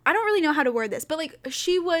don't really know how to word this, but, like,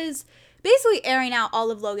 she was... basically airing out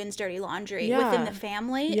all of Logan's dirty laundry within the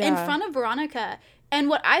family in front of Veronica. And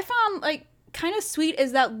what I found, like, kind of sweet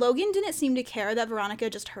is that Logan didn't seem to care that Veronica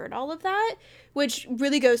just heard all of that, which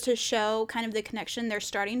really goes to show kind of the connection they're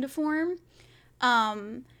starting to form.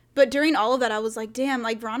 But during all of that, I was like, damn,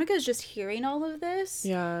 like, Veronica's just hearing all of this.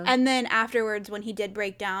 Yeah. And then afterwards, when he did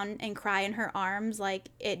break down and cry in her arms, like,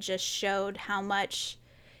 it just showed how much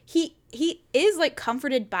he is, like,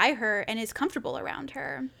 comforted by her and is comfortable around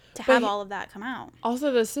her. To have all of that come out.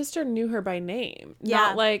 Also, the sister knew her by name. Yeah.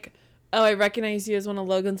 Not like, oh, I recognize you as one of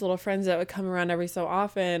Logan's little friends that would come around every so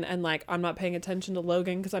often. And, like, I'm not paying attention to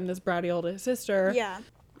Logan because I'm this bratty older sister. Yeah.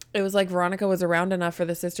 It was like Veronica was around enough for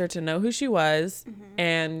the sister to know who she was. Mm-hmm.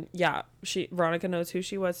 And, yeah, Veronica knows who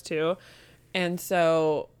she was, too. And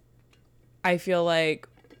so I feel like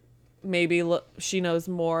maybe she knows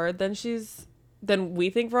more than we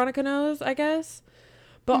think Veronica knows, I guess.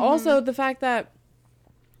 But also the fact that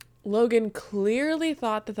Logan clearly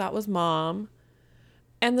thought that was mom,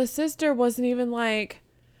 and the sister wasn't even like,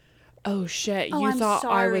 oh shit, you thought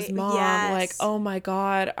I was mom. Yes. Like, oh my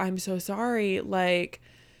God, I'm so sorry. Like,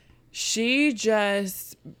 she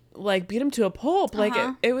just, like, beat him to a pulp. Like,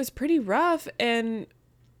 it was pretty rough, and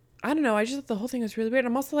I don't know, I just thought the whole thing was really weird.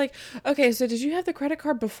 I'm also like, okay, so did you have the credit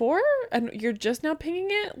card before and you're just now pinging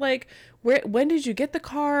it? Like, when did you get the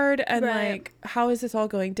card? And like, how is this all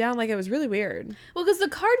going down? Like, it was really weird. Well, because the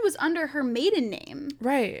card was under her maiden name.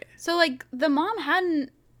 Right. So, like, the mom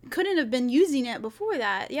couldn't have been using it before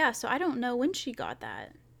that. Yeah, so I don't know when she got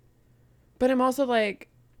that. But I'm also like,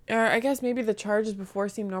 or I guess maybe the charges before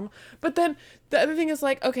seemed normal. But then the other thing is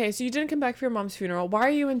like, okay, so you didn't come back for your mom's funeral. Why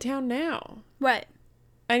are you in town now? Right.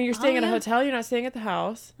 And you're staying at a hotel, you're not staying at the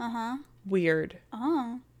house. Uh-huh. Weird.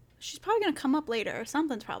 Oh. She's probably going to come up later.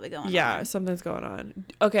 Something's probably going on. Yeah, something's going on.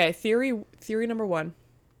 Okay, theory number 1.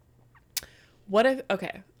 What if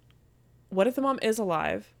the mom is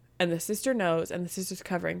alive and the sister knows and the sister's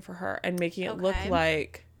covering for her and making it look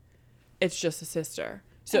like it's just a sister?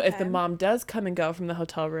 So if the mom does come and go from the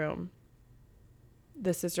hotel room,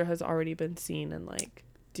 the sister has already been seen and, like,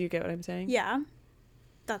 do you get what I'm saying? Yeah.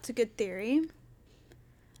 That's a good theory.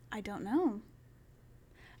 I don't know.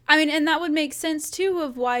 I mean, and that would make sense, too,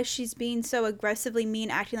 of why she's being so aggressively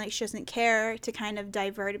mean, acting like she doesn't care, to kind of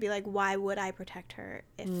divert, to be like, why would I protect her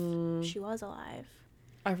if she was alive?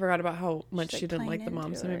 I forgot about how much she didn't like the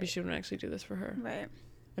mom, so maybe she wouldn't actually do this for her. Right.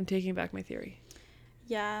 I'm taking back my theory.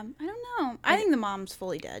 Yeah, I don't know. I think the mom's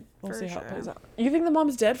fully dead. We'll see how it plays out. You think the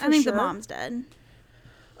mom's dead for sure? I think the mom's dead.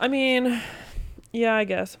 I mean, yeah, I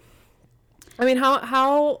guess. I mean,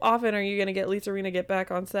 how often are you going to get Lisa Rena get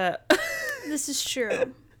back on set? This is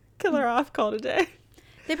true. Kill her off, call it a day.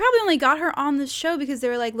 They probably only got her on this show because they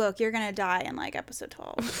were like, look, you're going to die in like episode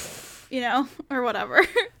 12, you know, or whatever.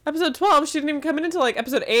 Episode 12, she didn't even come in until like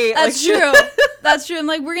episode 8. That's true. That's true. I'm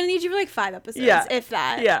like, we're going to need you for like 5 episodes, if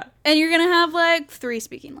that. Yeah. And you're going to have like 3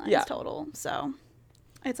 speaking lines total. So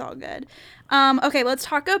it's all good. Okay, let's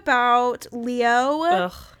talk about Leo.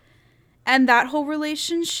 Ugh. And that whole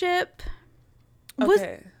relationship.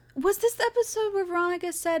 Okay. Was this the episode where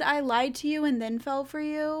Veronica said, I lied to you and then fell for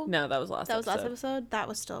you? No, that was last episode. That was last episode? That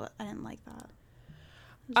was still, I didn't like that.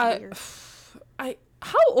 It was weird.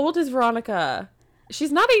 How old is Veronica?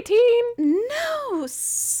 She's not 18? No,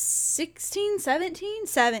 16, 17?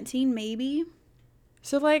 17, maybe.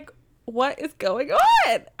 So, like, what is going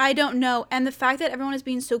on? I don't know. And the fact that everyone is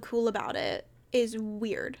being so cool about it is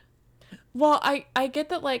weird. Well, I get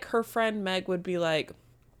that, like, her friend Meg would be like,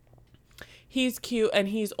 he's cute and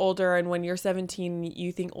he's older, and when you're 17,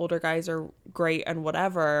 you think older guys are great and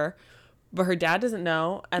whatever. But her dad doesn't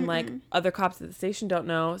know, and, like, other cops at the station don't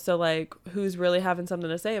know. So, like, who's really having something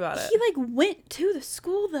to say about it? He, like, went to the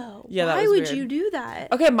school, though. Yeah, Why that was would weird. you do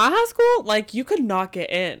that? Okay, my high school, like, you could not get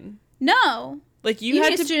in. No. Like, You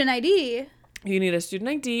need a student ID. You need a student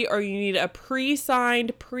ID, or you need a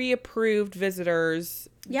pre-signed, pre-approved visitors,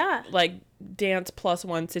 Yeah. like, dance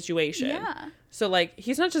 +1 situation. Yeah. So, like,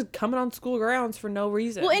 he's not just coming on school grounds for no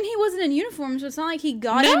reason. Well, and he wasn't in uniform, so it's not like he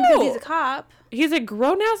got in because he's a cop. He's a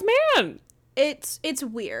grown-ass man. It's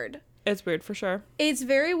weird. It's weird, for sure. It's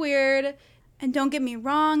very weird. And don't get me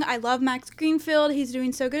wrong, I love Max Greenfield. He's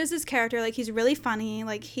doing so good as his character. Like, he's really funny.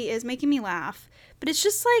 Like, he is making me laugh. But it's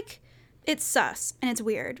just, like, it's sus. And it's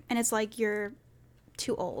weird. And it's like you're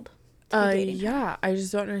too old to be dating her. Yeah. I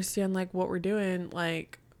just don't understand, like, what we're doing.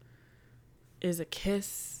 Like, is a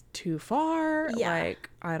kiss too far? Yeah. Like,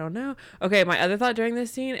 I don't know. Okay, my other thought during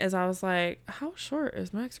this scene is I was like, how short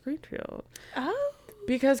is Max Greenfield? Oh.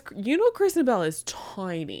 Because, you know, Kristen Bell is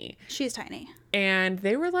tiny. She's tiny. And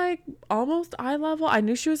they were, like, almost eye level. I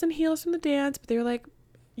knew she was in heels from the dance, but they were, like,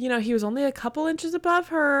 you know, he was only a couple inches above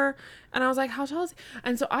her. And I was like, how tall is he?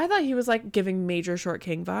 And so I thought he was, like, giving major Short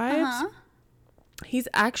King vibes. Uh-huh. He's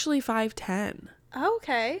actually 5'10".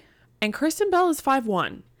 Okay. And Kristen Bell is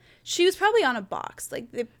 5'1". She was probably on a box, like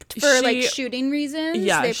like shooting reasons.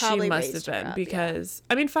 Yeah, they probably she must raised have her been up, because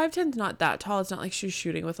I mean 5'10" is not that tall. It's not like she's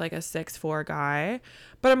shooting with like a 6'4" guy.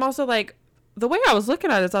 But I'm also like, the way I was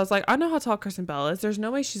looking at it, I was like, I know how tall Kristen Bell is. There's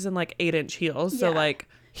no way she's in like 8-inch heels. So like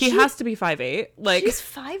he has to be 5'8". Like she's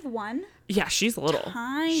 5'1". Yeah, she's little.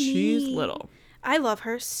 Tiny. She's little. I love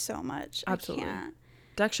her so much. Absolutely. I can't.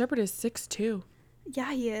 Dax Shepard is 6'2".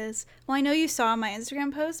 Yeah, he is. Well, I know you saw my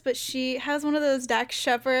Instagram post, but she has one of those Dax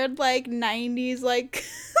Shepard like 90s like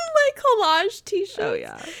like collage t-shirts. Oh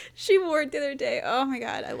yeah. She wore it the other day. Oh my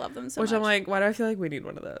god, I love them so much. Which I'm like, why do I feel like we need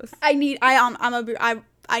one of those? I need it. I'm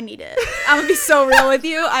gonna be so real with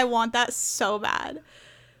you. I want that so bad.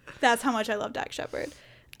 That's how much I love Dax Shepard.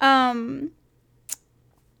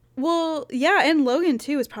 Well, yeah, and Logan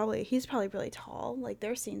too he's probably really tall. Like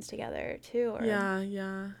their scenes together too. Or,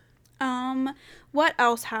 Yeah. What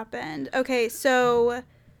else happened? Okay, so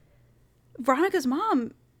Veronica's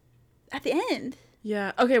mom at the end.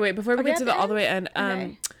 Yeah. Okay, wait, before we get to the all the way end,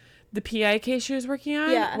 Okay. the PI case she was working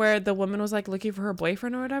on, where the woman was like looking for her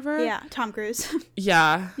boyfriend or whatever. Yeah, Tom Cruise.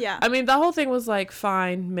 Yeah. Yeah. I mean, the whole thing was like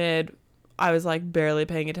fine, mid. I was like barely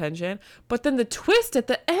paying attention. But then the twist at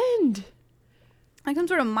the end. Like some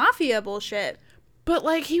sort of mafia bullshit. But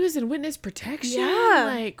like he was in witness protection. Yeah.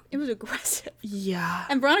 Like it was aggressive. Yeah.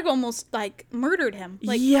 And Veronica almost like murdered him.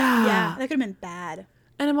 Like yeah, that could have been bad.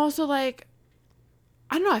 And I'm also like,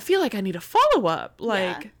 I don't know, I feel like I need a follow-up.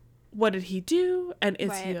 Like, what did he do? And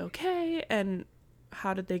is he okay? And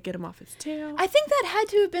how did they get him off his tail? I think that had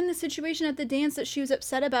to have been the situation at the dance that she was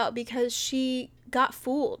upset about because she got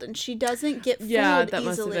fooled and she doesn't get fooled that easily.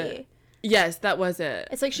 must have been. Yes, that was it.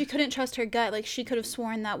 It's like she couldn't trust her gut. Like she could have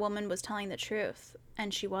sworn that woman was telling the truth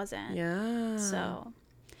and she wasn't. Yeah. So,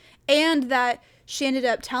 and that she ended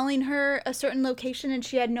up telling her a certain location and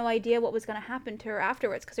she had no idea what was going to happen to her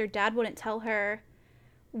afterwards because her dad wouldn't tell her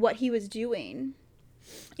what he was doing.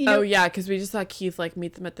 You know? Oh, yeah, because we just saw Keith, like,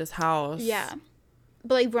 meet them at this house. Yeah.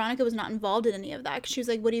 But, like, Veronica was not involved in any of that. 'Cause she was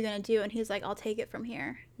like, what are you going to do? And he was like, I'll take it from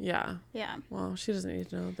here. Yeah. Yeah. Well, she doesn't need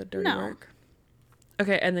to know the dirty work.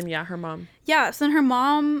 Okay, and then, her mom. Yeah, so then her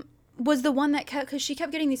mom was the one that kept, because she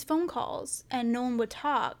kept getting these phone calls and no one would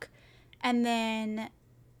talk. And then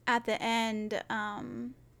at the end,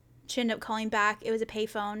 she ended up calling back. It was a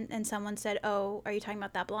payphone and someone said, oh, are you talking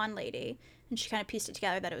about that blonde lady? And she kind of pieced it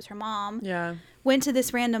together that it was her mom. Yeah. Went to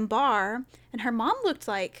this random bar and her mom looked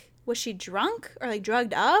like Was she drunk or like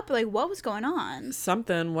drugged up? Like, what was going on?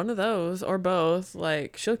 Something, one of those or both.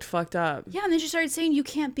 Like, she looked fucked up. Yeah, and then she started saying, "You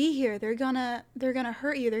can't be here. They're gonna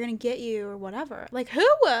hurt you. They're gonna get you or whatever." Like, who?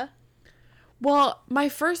 Well, my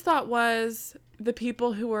first thought was the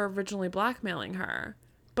people who were originally blackmailing her.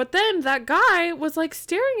 But then that guy was like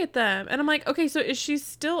staring at them. And I'm like, okay, so is she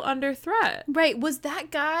still under threat? Right. Was that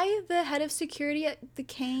guy the head of security at the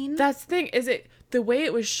Cane? That's the thing. Is it the way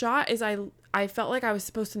it was shot is I felt like I was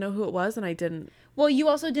supposed to know who it was and I didn't. Well, you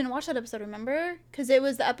also didn't watch that episode, remember? Because it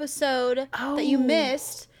was the episode that you Oh.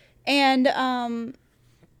 missed. And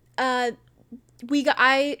we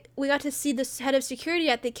got to see the head of security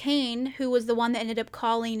at the Cane, who was the one that ended up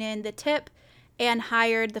calling in the tip and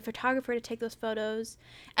hired the photographer to take those photos.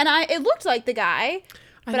 And it looked like the guy,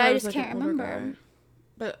 but I just can't remember.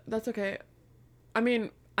 But that's okay. I mean,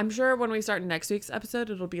 I'm sure when we start next week's episode,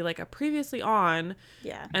 it'll be like a previously on.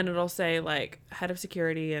 Yeah. And it'll say like head of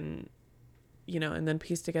security and, you know, and then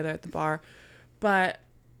pieced together at the bar. But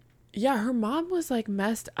yeah, her mom was like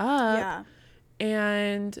messed up. Yeah.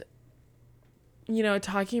 And, you know,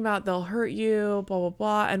 talking about they'll hurt you, blah, blah,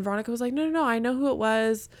 blah. And Veronica was like, no, I know who it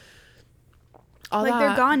was. All like, that.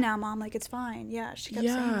 they're gone now, Mom. Like, it's fine. Yeah, she kept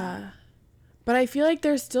saying that. But I feel like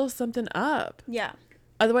there's still something up. Yeah.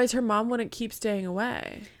 Otherwise, her mom wouldn't keep staying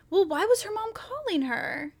away. Well, why was her mom calling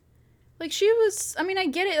her? Like, she was... I mean, I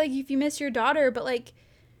get it, like, if you miss your daughter, but, like,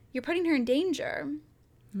 you're putting her in danger.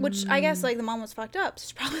 Which, I guess, like, the mom was fucked up. So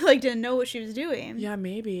she probably, like, didn't know what she was doing. Yeah,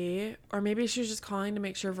 maybe. Or maybe she was just calling to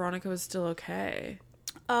make sure Veronica was still okay.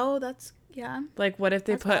 Oh, that's... Yeah. Like, what if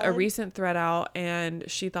they That's put a valid. recent threat out and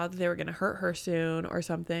she thought that they were going to hurt her soon or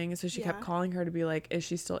something? So she kept Yeah. calling her to be like, is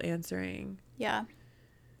she still answering? Yeah.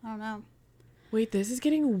 I don't know. Wait, this is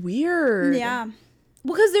getting weird. Yeah.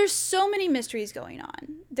 Because there's so many mysteries going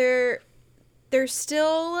on. There's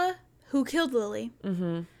still who killed Lily.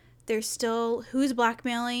 Mm-hmm. There's still who's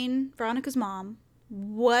blackmailing Veronica's mom.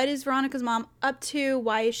 What is Veronica's mom up to?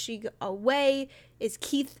 Why is she away? Is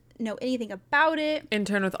Keith know anything about it? In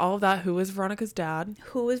turn with all of that, who was Veronica's dad?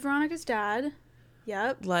 Who is Veronica's dad?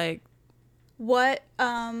 Yep. Like, What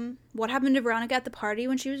happened to Veronica at the party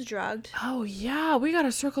when she was drugged? oh yeah, we got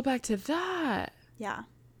to circle back to that. Yeah.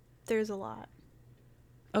 There's a lot.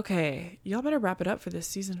 Okay, y'all better wrap it up for this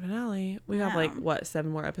season finale. We have like, Wow. what,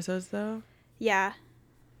 7 more episodes though? Yeah.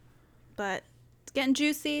 But it's getting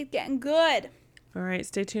juicy, getting good. All right,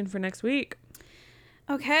 stay tuned for next week.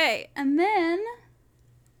 Okay, and then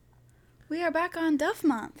we are back on Duff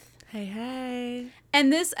Month. Hey.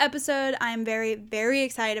 And this episode I'm very, very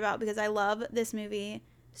excited about because I love this movie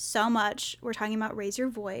so much. We're talking about Raise Your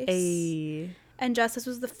Voice. Hey. And Jess, this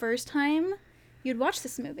was the first time you'd watch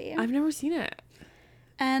this movie. I've never seen it.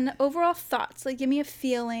 And overall thoughts, like give me a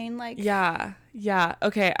feeling, like... Yeah.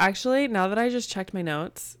 Okay, actually, now that I just checked my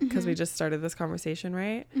notes, because we just started this conversation,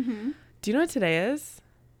 right? Mm-hmm. Do you know what today is?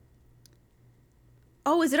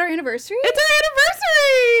 Oh, is it our anniversary? It's our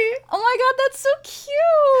anniversary! Oh my god, that's so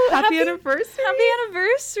cute! Happy anniversary! Happy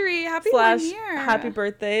anniversary! Happy / 1 year! happy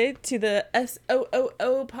birthday to the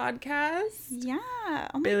SOOO podcast. Yeah.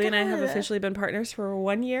 Oh my Bailey god. and I have officially been partners for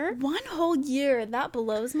 1 year. 1 whole year. That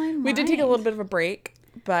blows my mind. We did take a little bit of a break,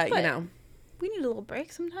 but you know. We need a little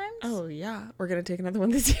break sometimes. Oh, yeah. We're going to take another one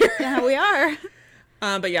this year. Yeah, we are.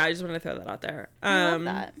 But yeah, I just want to throw that out there. I love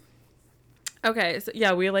that. Okay, so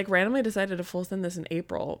yeah, we like randomly decided to full send this in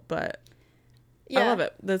April, but I love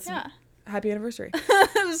it. That's happy anniversary.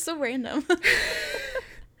 It was so random.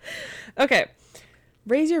 Okay,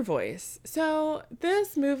 Raise Your Voice. So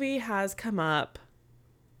this movie has come up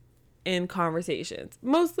in conversations,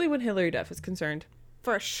 mostly when Hilary Duff is concerned.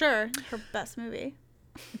 For sure. Her best movie.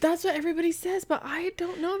 That's what everybody says, but I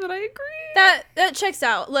don't know that I agree. That checks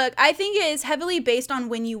out. Look, I think it is heavily based on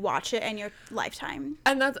when you watch it and your lifetime.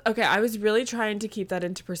 And that's okay. I was really trying to keep that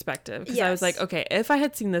into perspective because I was like, okay, if I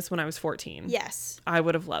had seen this when I was 14, yes, I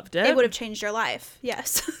would have loved it. It would have changed your life.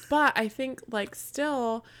 Yes. But I think like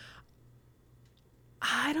still,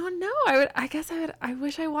 I don't know. I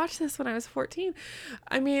wish I watched this when I was 14.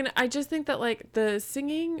 I mean, I just think that like the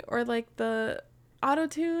singing or like the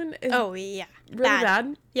auto-tune is yeah. really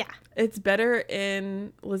bad. Yeah. It's better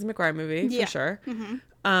in Lizzie McGuire movie for sure.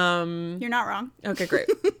 Mm-hmm. You're not wrong. Okay, great.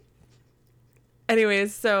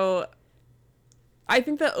 Anyways, so I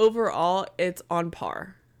think that overall it's on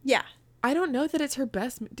par. Yeah. I don't know that it's her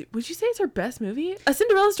best. Would you say it's her best movie? A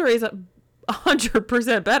Cinderella Story is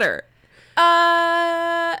 100% better.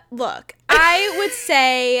 Look, I would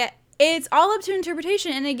say it's all up to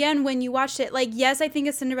interpretation. And again, when you watched it, like, yes, I think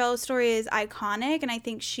A Cinderella Story is iconic, and I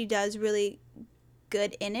think she does really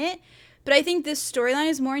good in it. But I think this storyline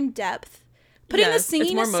is more in depth. Putting the Yes,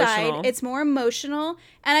 singing it's more aside, emotional. it's more emotional,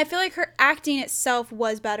 and I feel like her acting itself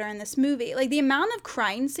was better in this movie. Like the amount of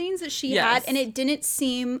crying scenes that she had, Yes. and it didn't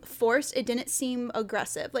seem forced. It didn't seem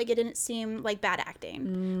aggressive. Like it didn't seem like bad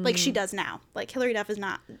acting, like she does now. Like Hilary Duff is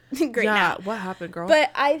not great now. What happened, girl?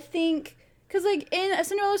 But I think, because like in A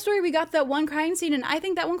Cinderella Story, we got that one crying scene, and I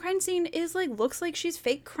think that one crying scene is like looks like she's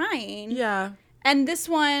fake crying. yeah. And this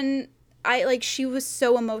one, she was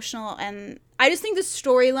so emotional, and I just think the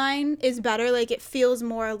storyline is better. Like, it feels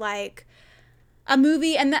more like a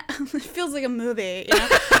movie, and that it feels like a movie, you know?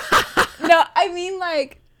 No, I mean,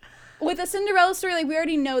 like, with a Cinderella story, like, we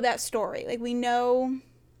already know that story. Like, we know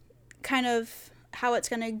kind of how it's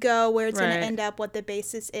going to go, where it's going to end up, what the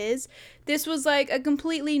basis is. This was, like, a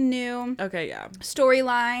completely new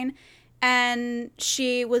storyline. And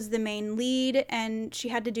she was the main lead, and she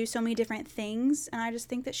had to do so many different things, and I just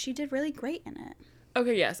think that she did really great in it.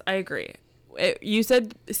 Okay, yes, I agree. You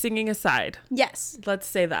said singing aside. Yes. Let's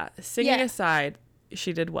say that. Singing aside,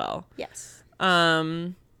 she did well. Yes.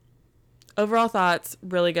 Overall thoughts,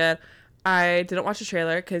 really good. I didn't watch the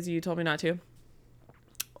trailer because you told me not to.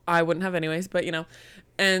 I wouldn't have anyways, but you know.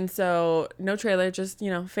 And so, no trailer, just,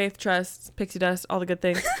 you know, faith, trust, pixie dust, all the good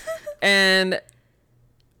things. And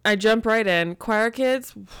I jump right in. Choir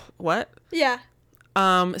kids, what? Yeah.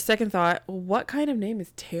 Second thought, what kind of name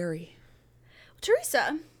is Terry?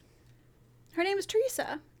 Teresa. Her name is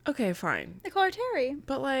Teresa. Okay, fine. They call her Terry.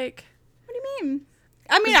 But like, what do you mean?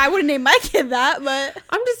 I mean, I wouldn't name my kid that, but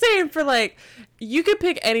I'm just saying, for like, you could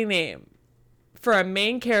pick any name for a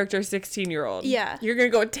main character 16-year-old. Yeah. You're gonna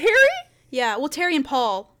go with Terry? Yeah, well, Terry and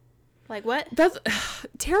Paul. Like, what? That's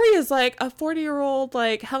Terry is like a 40-year-old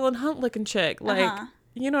like Helen Hunt looking chick. Like,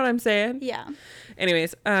 you know what I'm saying? Yeah.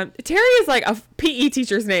 Anyways, Terry is like a PE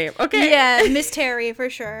teacher's name, okay? Yeah, Miss Terry for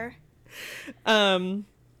sure.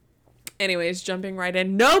 Anyways, jumping right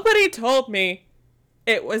in. Nobody told me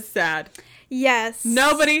it was sad. Yes.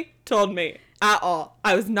 Nobody told me at all.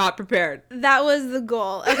 I was not prepared. That was the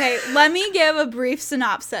goal. Okay, let me give a brief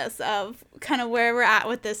synopsis of kind of where we're at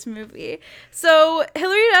with this movie. So,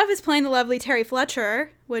 Hilary Duff is playing the lovely Terry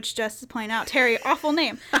Fletcher, which just to point out, Terry, awful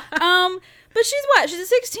name. But she's what?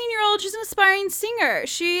 She's a 16-year-old. She's an aspiring singer.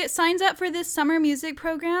 She signs up for this summer music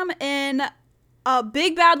program in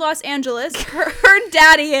big bad Los Angeles. Her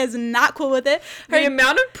daddy is not cool with it. The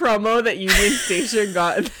amount of promo that Union Station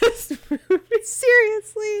got in this movie.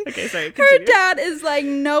 Seriously. Okay, sorry. Continue. Her dad is like,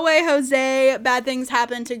 no way, Jose. Bad things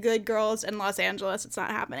happen to good girls in Los Angeles. It's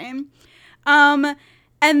not happening. And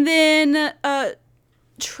then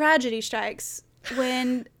tragedy strikes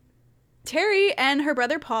when Terry and her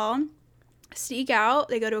brother Paul sneak out.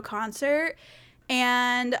 They go to a concert,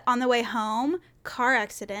 and on the way home, car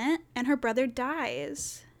accident, and her brother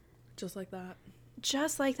dies. Just like that.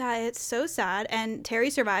 Just like that. It's so sad. And Terry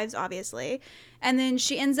survives, obviously. And then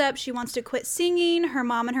she wants to quit singing. Her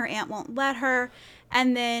mom and her aunt won't let her.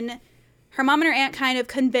 And then her mom and her aunt kind of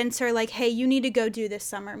convince her, like, hey, you need to go do this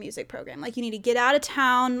summer music program. Like, you need to get out of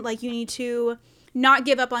town. Like, you need to not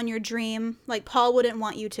give up on your dream. Like, Paul wouldn't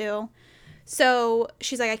want you to. So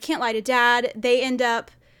she's like, I can't lie to Dad. They end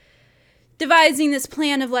up devising this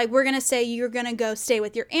plan of, like, we're going to say you're going to go stay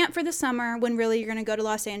with your aunt for the summer when really you're going to go to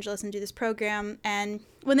Los Angeles and do this program. And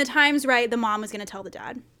when the time's right, the mom was going to tell the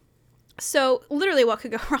dad. So literally what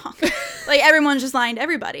could go wrong? Like, everyone's just lying to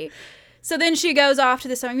everybody. So then she goes off to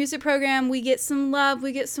the summer music program. We get some love.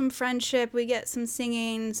 We get some friendship. We get some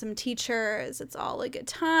singing, some teachers. It's all a good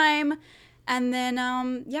time. And then,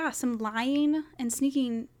 some lying and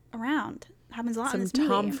sneaking around happens a lot in this movie.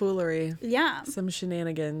 Some tomfoolery. Yeah. Some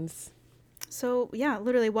shenanigans. So, yeah,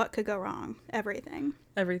 literally what could go wrong? Everything.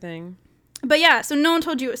 But yeah, so no one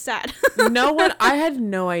told you it was sad. No one. I had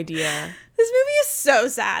no idea. This movie is so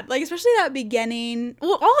sad. Like, especially that beginning.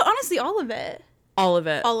 Well, honestly, all of it. All of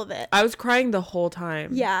it. I was crying the whole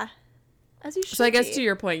time. Yeah. As you should. So I guess to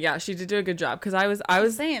your point, yeah, she did do a good job because I was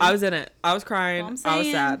in it. I was crying. I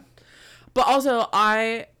was sad. But also,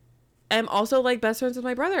 I am also like best friends with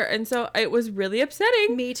my brother, and so it was really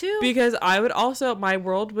upsetting. Me too. Because my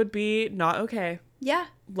world would be not okay. Yeah.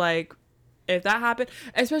 Like, if that happened,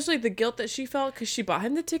 especially the guilt that she felt because she bought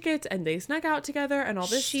him the tickets and they snuck out together and all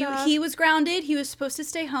this stuff. He was grounded. He was supposed to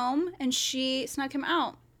stay home, and she snuck him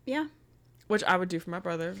out. Yeah. Which I would do for my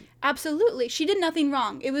brother. Absolutely. She did nothing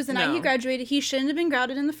wrong. It was the night he graduated. He shouldn't have been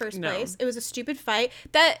grounded in the first place. It was a stupid fight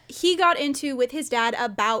that he got into with his dad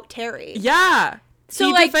about Terry. Yeah.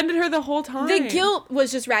 So, he defended her the whole time. The guilt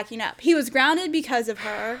was just racking up. He was grounded because of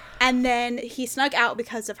her, and then he snuck out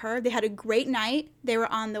because of her. They had a great night. They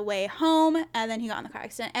were on the way home, and then he got in the car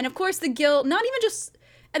accident. And, of course, the guilt, not even just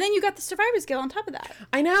And then you got the survivor's guilt on top of that.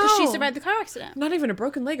 I know. 'Cause she survived the car accident. Not even a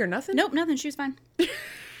broken leg or nothing? Nope, nothing. She was fine.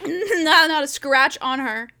 Not a scratch on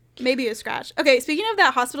her. Maybe a scratch. Okay, speaking of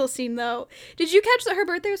that hospital scene, though, did you catch that her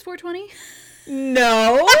birthday was 4/20?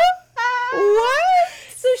 No. What?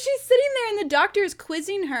 So she's sitting there and the doctor is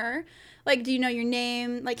quizzing her. Like, do you know your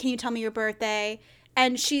name? Like, can you tell me your birthday?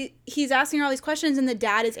 And he's asking her all these questions and the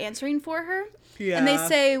dad is answering for her. Yeah. And they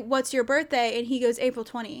say, what's your birthday? And he goes, April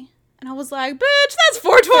 20. And I was like, bitch, that's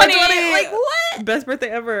 4/20. Like, what? Best birthday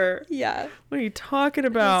ever. Yeah. What are you talking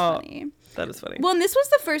about? That's funny. That is funny. Well, and this was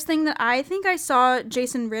the first thing that I think I saw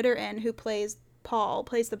Jason Ritter in, who plays Paul,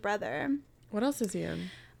 plays the brother. What else is he in?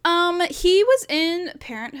 He was in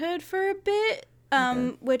Parenthood for a bit,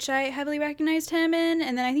 Okay. which I heavily recognized him in,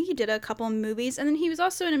 and then I think he did a couple of movies, and then he was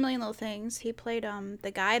also in A Million Little Things. He played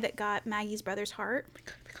the guy that got Maggie's brother's heart.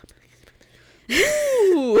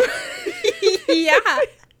 Ooh. Yeah.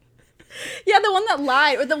 Yeah, the one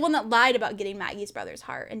that lied about getting Maggie's brother's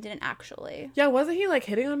heart and didn't actually. Yeah, wasn't he like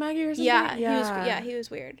hitting on Maggie or something? Yeah, he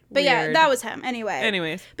was weird. But yeah, that was him.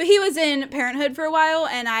 Anyways. But he was in Parenthood for a while,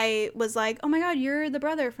 and I was like, oh my god, you're the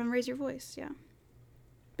brother from Raise Your Voice. Yeah.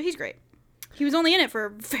 But he's great. He was only in it for a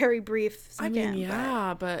very brief second. I mean,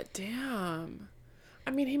 yeah, but damn.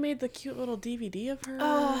 I mean, he made the cute little DVD of her.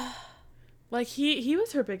 Oh. Like, he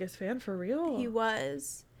was her biggest fan for real. He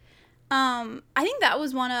was. I think that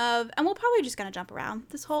was one of, and we'll probably just gonna jump around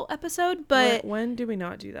this whole episode, but when do we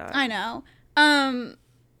not do that? I know.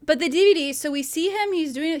 But the DVD, so we see him,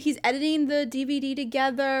 he's editing the DVD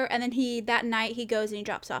together, and then that night he goes and he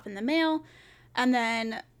drops off in the mail, and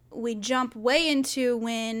then we jump way into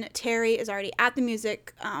when Terry is already at the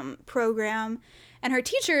music program, and her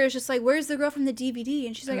teacher is just like, where's the girl from the DVD?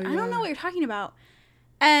 And she's like, I don't know what you're talking about.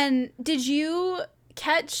 And did you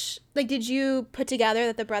put together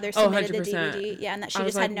that the brother submitted the DVD? Yeah, and that she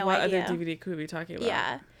just had no idea. What other DVD could we be talking about?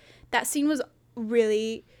 Yeah. That scene was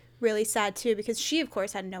really, really sad, too, because she, of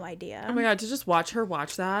course, had no idea. Oh, my God. To just watch her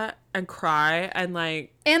watch that and cry and,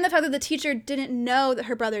 like... And the fact that the teacher didn't know that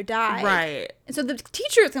her brother died. Right. And so the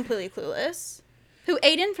teacher is completely clueless. Who,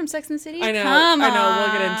 Aiden from Sex and the City? I know. Come on.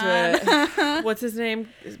 We'll get into it. What's his name?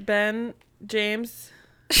 Ben? James?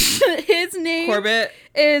 His name... Corbett?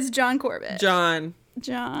 Is John Corbett. John.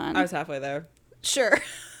 I was halfway there. Sure.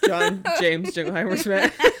 John James Jingleheimer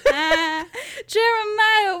Smith.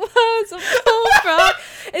 Jeremiah was a bullfrog.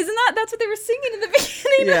 That's what they were singing in the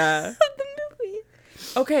beginning of the movie.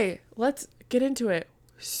 Okay, let's get into it.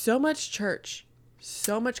 So much church.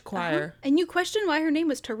 So much choir. And you question why her name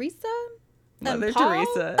was Teresa? Mother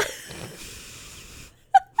Teresa.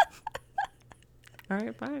 All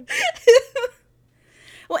right, fine.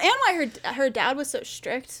 Well, and why her dad was so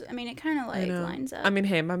strict. I mean, it kind of like lines up. I mean,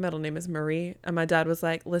 hey, my middle name is Marie, and my dad was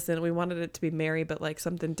like, "Listen, we wanted it to be Mary, but like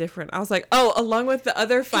something different." I was like, "Oh, along with the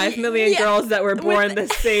other 5 million girls that were born the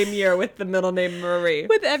same year with the middle name Marie,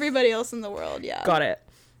 with everybody else in the world." Yeah, got it.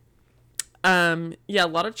 Yeah, a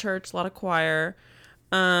lot of church, a lot of choir,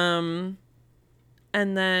 and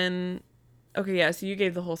then, okay, yeah. So you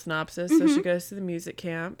gave the whole synopsis. So she goes to the music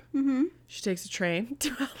camp. Mm-hmm. She takes a train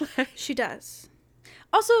to LA. She does.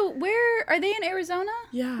 Also, where are they in Arizona?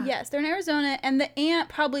 Yeah. Yes, they're in Arizona, and the aunt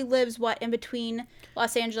probably lives, in between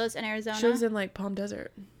Los Angeles and Arizona? She lives in, like, Palm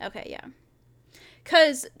Desert. Okay, yeah.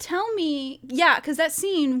 Because that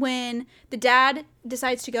scene when the dad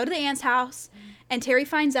decides to go to the aunt's house, and Terry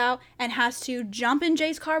finds out and has to jump in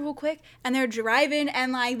Jay's car real quick, and they're driving,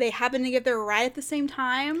 and, like, they happen to get there right at the same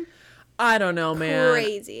time. I don't know, man.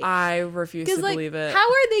 Crazy. I refuse to believe it. How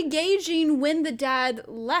are they gauging when the dad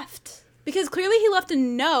left? Because clearly he left a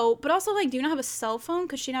note, but also, like, do you not have a cell phone?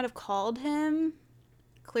 Could she not have called him?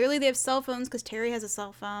 Clearly they have cell phones because Terry has a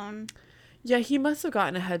cell phone. Yeah, he must have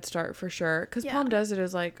gotten a head start for sure. Because Palm Desert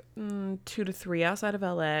is, like, 2 to 3 outside of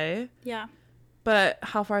LA. Yeah. But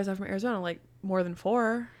how far is that from Arizona? Like, more than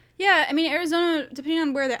 4. Yeah, I mean, Arizona, depending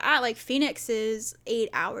on where they're at, like, Phoenix is 8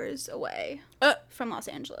 hours away from Los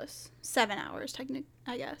Angeles. 7 hours, technically,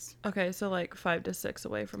 I guess. Okay, so, like, 5 to 6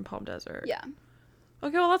 away from Palm Desert. Yeah.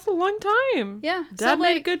 Okay, well, that's a long time. Yeah. Dad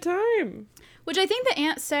made a good time. Which I think the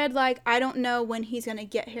aunt said, like, I don't know when he's going to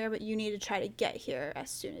get here, but you need to try to get here as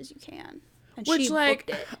soon as you can. And Which, she like,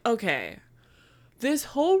 booked it. Okay. This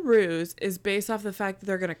whole ruse is based off the fact that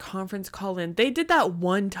they're going to conference call in. They did that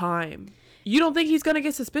one time. You don't think he's going to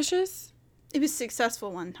get suspicious? It was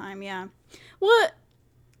successful one time, yeah. Well,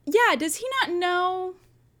 yeah, does he not know?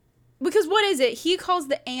 Because what is it? He calls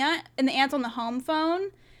the aunt, and the aunt's on the home phone.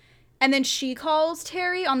 And then she calls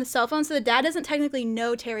Terry on the cell phone. So the dad doesn't technically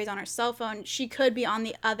know Terry's on her cell phone. She could be on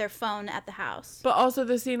the other phone at the house. But also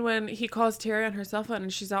the scene when he calls Terry on her cell phone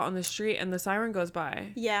and she's out on the street and the siren goes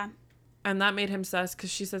by. Yeah. And that made him sus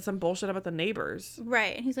because she said some bullshit about the neighbors.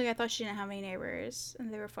 Right. And he's like, I thought she didn't have any neighbors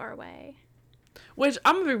and they were far away. Which,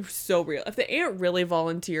 I'm going to be so real. If the aunt really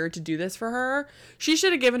volunteered to do this for her, she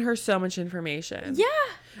should have given her so much information. Yeah.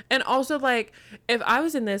 And also, like, if I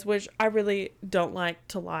was in this, which I really don't like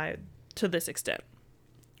to lie to this extent.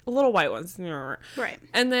 Little white ones. Right.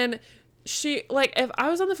 And then she, like, if I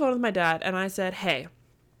was on the phone with my dad and I said, hey,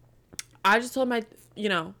 I just told my, you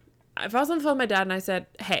know, if I was on the phone with my dad and I said,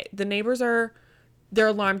 hey, the neighbors their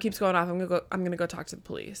alarm keeps going off. I'm going to go talk to the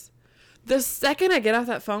police. The second I get off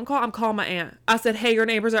that phone call, I'm calling my aunt. I said, hey, your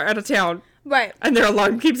neighbors are out of town. Right. And their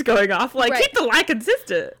alarm keeps going off. Like, keep the lie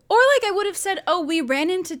consistent. Or like I would have said, oh, we ran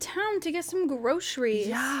into town to get some groceries.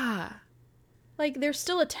 Yeah. Like, there's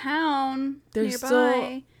still a town There's nearby.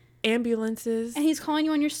 still ambulances. And he's calling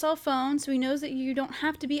you on your cell phone, so he knows that you don't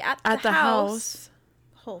have to be at the house.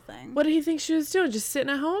 Whole thing. What did he think she was doing? Just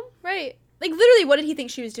sitting at home? Right. Like, literally, what did he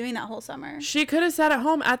think she was doing that whole summer? She could have sat at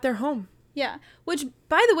home at their home. Yeah. Which,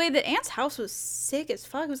 by the way, the aunt's house was sick as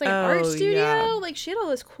fuck. It was like an art studio. Yeah. Like, she had all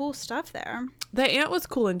this cool stuff there. The aunt was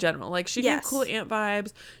cool in general. Like, she gave cool aunt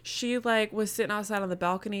vibes. She, like, was sitting outside on the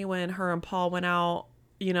balcony when her and Paul went out,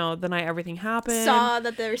 you know, the night everything happened. Saw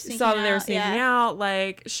that they were sneaking out.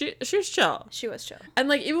 Like, she was chill. She was chill. And,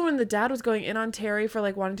 like, even when the dad was going in on Terry for,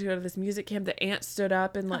 like, wanting to go to this music camp, the aunt stood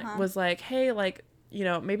up and, like, was like, hey, like, you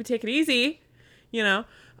know, maybe take it easy, you know?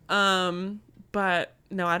 But,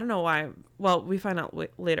 no, I don't know why. Well, we find out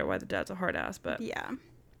later why the dad's a hard ass, but. Yeah.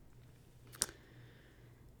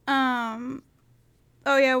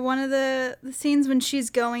 Oh, yeah, one of the scenes when she's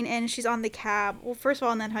going in, she's on the cab. Well, first of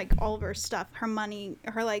all, and then, like, all of her stuff, her money,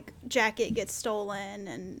 her, like, jacket gets stolen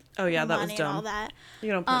and oh, yeah, that was dumb. And all that.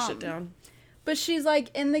 You don't push it down. But she's, like,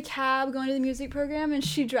 in the cab going to the music program, and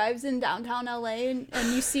she drives in downtown LA, and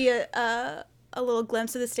you see a little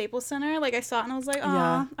glimpse of the Staples Center. Like, I saw it, and I was like,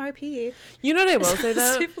 aw, R.I.P. You know what I will say,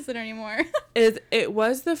 though? Staples Center anymore. It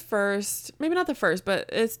was the first, maybe not the first, but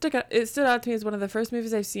it stood out to me as one of the first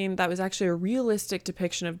movies I've seen that was actually a realistic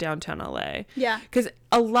depiction of downtown LA. Yeah. Because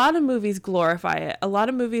a lot of movies glorify it. A lot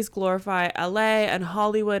of movies glorify LA and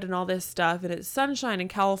Hollywood and all this stuff, and it's sunshine in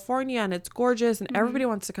California, and it's gorgeous, and everybody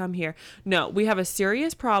wants to come here. No, we have a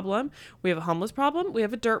serious problem. We have a homeless problem. We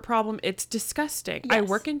have a dirt problem. It's disgusting. Yes. I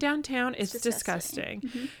work in downtown. It's disgusting.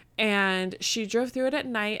 Mm-hmm. And she drove through it at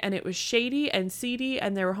night, and it was shady and seedy,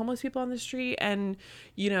 and there were homeless people on the street and,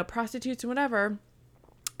 you know, prostitutes and whatever.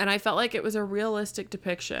 And I felt like it was a realistic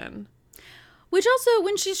depiction. Which also,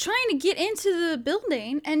 when she's trying to get into the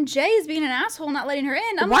building and Jay is being an asshole, not letting her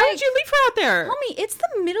in, Why did you leave her out there? Homie, it's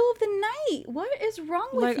the middle of the night. What is wrong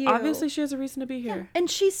with you? Like, obviously she has a reason to be here. Yeah. And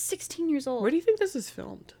she's 16 years old. Where do you think this is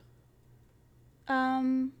filmed?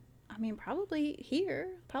 I mean, probably here.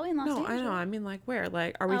 Probably in Los Angeles. No, I know. I mean, like, where?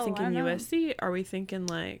 Like, are we thinking USC? Are we thinking,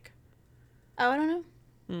 like... Oh, I don't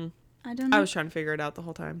know. I don't know. I was trying to figure it out the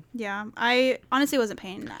whole time. Yeah. I honestly wasn't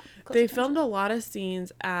paying that close They attention. filmed a lot of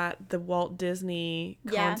scenes at the Walt Disney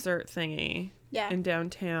concert thingy. Yeah. In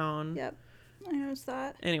downtown. Yep. I noticed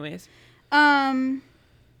that. Anyways.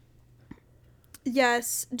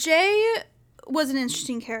 Yes. Jay was an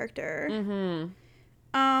interesting character.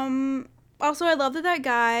 Mm-hmm. Also, I love that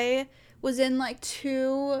guy was in, like,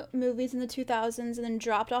 2 movies in the 2000s and then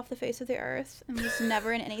dropped off the face of the earth and was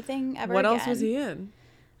never in anything ever What again. else was he in?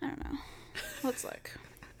 I don't know. Let's look.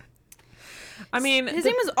 I mean... His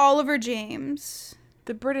name was Oliver James.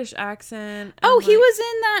 The British accent. Oh, he was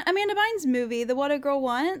in that Amanda Bynes movie, The What a Girl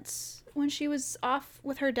Wants, when she was off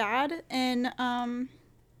with her dad in London.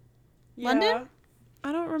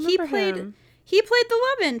 I don't remember him. He played the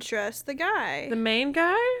love interest, the guy. The main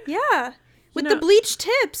guy? Yeah. With the bleached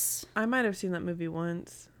tips. I might have seen that movie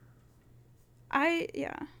once.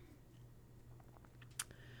 Yeah.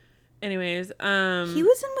 Anyways, he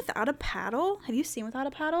was in Without a Paddle. Have you seen Without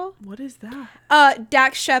a Paddle? What is that?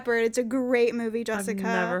 Dax Shepard. It's a great movie, Jessica. I've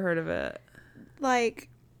never heard of it. Like,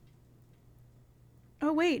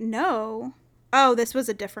 oh wait, no. Oh, this was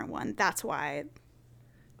a different one. That's why.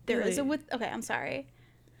 Okay, I'm sorry.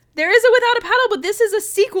 There is a Without a Paddle, but this is a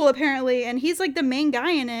sequel apparently, and he's like the main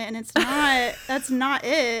guy in it, and it's not. That's not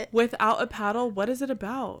it. Without a Paddle, what is it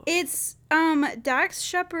about? It's Dax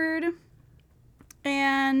Shepard,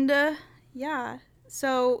 and yeah.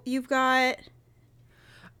 So you've got.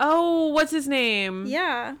 Oh, what's his name?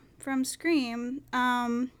 Yeah, from Scream.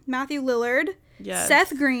 Matthew Lillard, yes.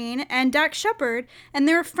 Seth Green, and Dax Shepard, and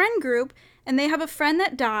they're a friend group, and they have a friend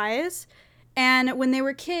that dies. And when they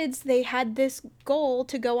were kids, they had this goal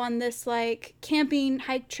to go on this, like, camping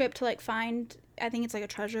hike trip to, like, find, I think it's, like, a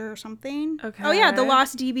treasure or something. Okay. Oh, yeah, the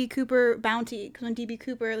lost D.B. Cooper bounty. Because when D.B.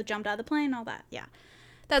 Cooper jumped out of the plane and all that. Yeah.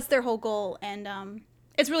 That's their whole goal. And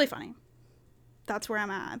it's really funny. that's where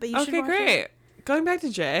I'm at. But you should Okay, watch great. it. Going back to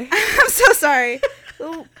Jay. I'm so sorry.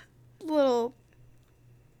 little.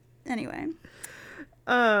 Anyway.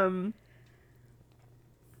 I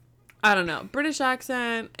don't know. British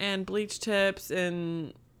accent and bleach tips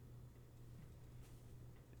and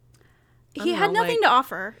He had nothing to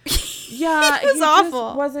offer. Yeah, it was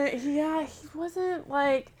awful.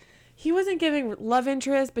 He wasn't giving love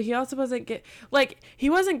interest, but he also wasn't he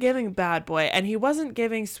wasn't giving bad boy, and he wasn't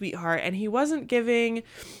giving sweetheart, and he wasn't giving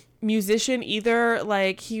musician either.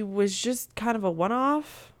 Like, he was just kind of a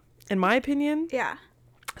one-off, in my opinion. Yeah.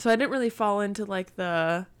 So I didn't really fall into like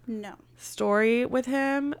the story with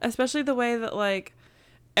him, especially the way that like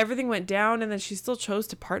everything went down, and then she still chose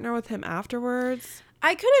to partner with him afterwards.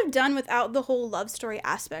 I could have done without the whole love story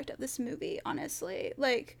aspect of this movie, honestly.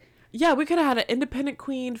 Like, yeah, we could have had an independent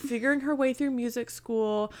queen figuring her way through music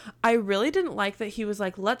school. I really didn't like that he was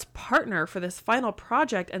like, let's partner for this final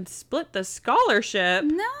project and split the scholarship.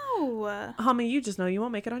 No. Homie, you just know you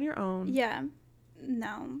won't make it on your own. Yeah.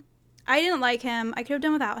 No. I didn't like him. I could have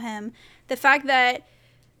done without him. The fact that,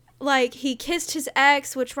 like, he kissed his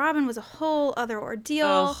ex, which Robin was a whole other ordeal.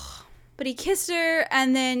 Ugh. But he kissed her,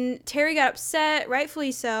 and then Terry got upset,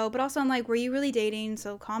 rightfully so. But also, I'm like, were you really dating?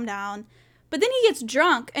 So calm down. But then he gets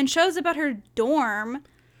drunk and shows up at her dorm.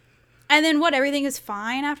 And then what? Everything is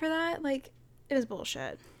fine after that? Like, it was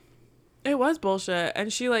bullshit. It was bullshit.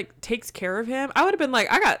 And she, like, takes care of him. I would have been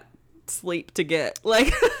like, I got sleep to get.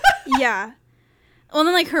 Like, yeah. Well,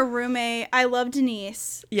 then, like, her roommate, I love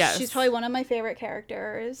Denise. Yes. She's probably one of my favorite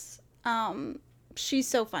characters. She's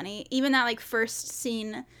so funny. Even that, like, first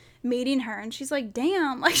scene meeting her, and she's like,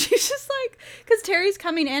 damn. Like, she's just like, because Terry's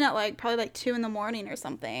coming in at, like, probably, like, 2 a.m. or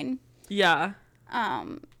something. Yeah.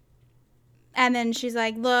 And then she's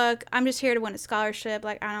like, look, I'm just here to win a scholarship.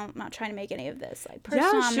 Like, I'm not trying to make any of this, like,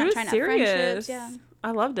 personal. Yeah, I'm she not was trying to serious. have friendships. Yeah.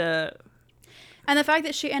 I loved it. And the fact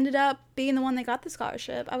that she ended up being the one that got the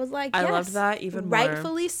scholarship, I was like, yes, I loved that even more.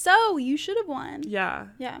 Rightfully so. You should have won. Yeah.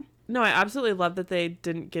 Yeah. No, I absolutely love that they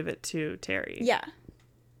didn't give it to Terry. Yeah.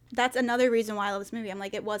 That's another reason why I love this movie. I'm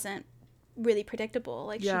like, it wasn't really predictable.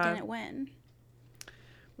 Like, yeah. She didn't win.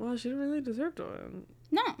 Well, she didn't really deserve to win.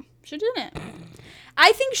 No, she didn't.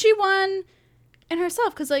 I think she won in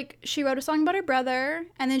herself because, like, she wrote a song about her brother,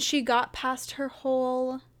 and then she got past her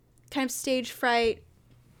whole kind of stage fright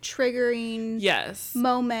triggering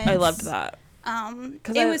moments. I loved that.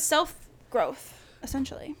 It was self-growth,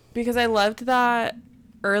 essentially. Because I loved that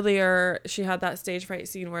earlier she had that stage fright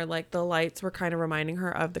scene where, like, the lights were kind of reminding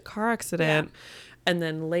her of the car accident. Yeah. And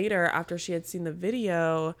then later, after she had seen the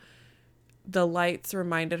video, the lights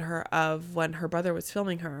reminded her of when her brother was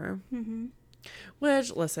filming her. Mm-hmm.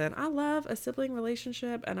 Which, listen, I love a sibling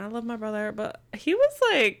relationship, and I love my brother, but he was,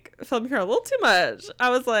 like, filming her a little too much. I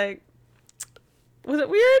was like, was it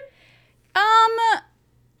weird?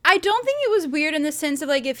 I don't think it was weird in the sense of,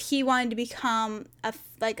 like, if he wanted to become a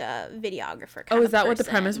videographer kind of is that person. What the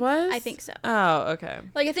premise was? I think so. Oh, okay.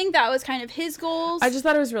 Like, I think that was kind of his goals. I just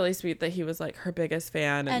thought it was really sweet that he was, like, her biggest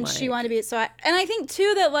fan. And like, she wanted to be, and I think,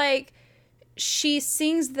 too, that, like, she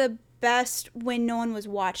sings the best when no one was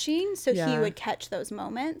watching, so he would catch those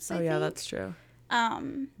moments, I think. That's true.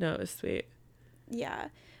 No, it was sweet. Yeah.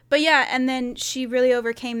 But, yeah, and then she really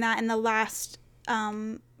overcame that in the last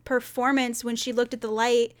performance when she looked at the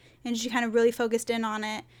light and she kind of really focused in on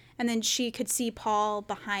it, and then she could see Paul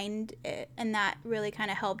behind it, and that really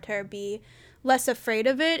kind of helped her be less afraid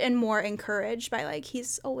of it and more encouraged by, like,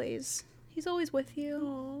 he's always with you.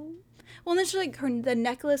 Aww. Well, and then she, like, the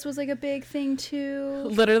necklace was, like, a big thing too.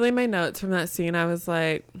 Literally, my notes from that scene, I was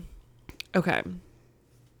like, okay,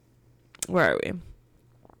 where are we?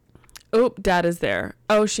 Oh, Dad is there.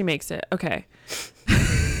 Oh, she makes it. Okay.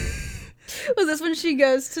 Was this when she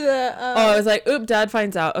goes to the... I was like, oop, Dad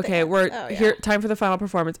finds out. Okay, here. Time for the final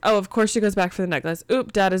performance. Oh, of course she goes back for the necklace.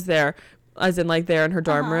 Oop, Dad is there. As in, like, there in her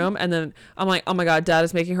dorm room. And then I'm like, oh my God, Dad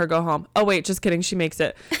is making her go home. Oh, wait, just kidding. She makes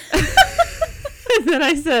it. And then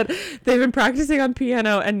I said, they've been practicing on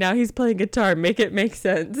piano and now he's playing guitar. Make it make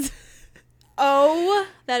sense. Oh,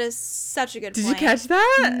 that is such a good point. Did you catch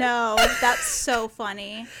that? No, that's so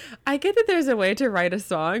funny. I get that there's a way to write a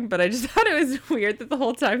song, but I just thought it was weird that the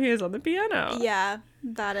whole time he was on the piano. Yeah,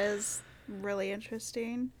 that is really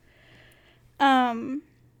interesting.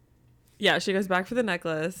 Yeah, she goes back for the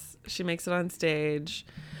necklace. She makes it on stage.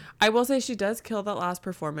 I will say she does kill that last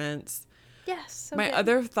performance. Yes. So My good.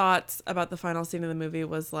 other thoughts about the final scene of the movie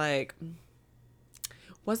was like,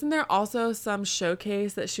 wasn't there also some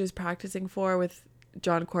showcase that she was practicing for with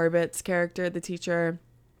John Corbett's character, the teacher?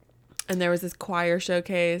 And there was this choir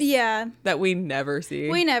showcase. Yeah. That we never see.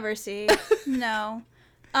 We never see. No.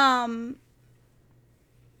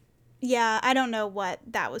 Yeah, I don't know what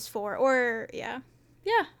that was for. Or, yeah.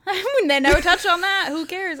 Yeah. I mean, they never touched on that. Who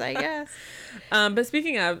cares, I guess. But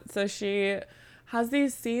speaking of, so she has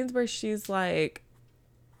these scenes where she's like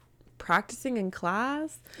practicing in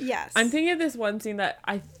class. Yes. I'm thinking of this one scene that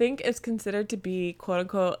I think is considered to be quote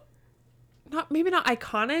unquote maybe not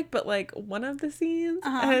iconic, but like one of the scenes.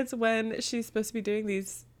 And it's when she's supposed to be doing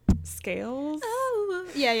these scales. Oh,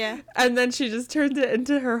 yeah. And then she just turns it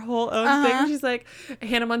into her whole own thing. She's like,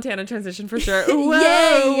 Hannah Montana transition for sure.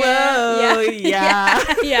 Whoa,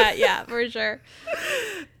 yeah, for sure.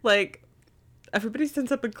 Like, everybody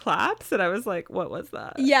stands up and claps, and I was like, what was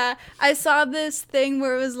that? Yeah, I saw this thing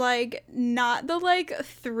where it was like not the like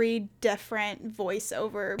 3 different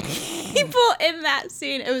voiceover people in that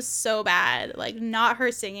scene. It was so bad. Like, not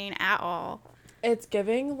her singing at all. It's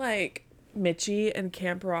giving like Mitchie in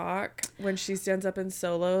Camp Rock when she stands up in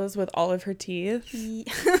solos with all of her teeth.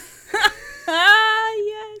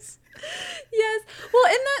 Yes. Well,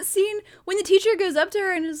 in that scene, when the teacher goes up to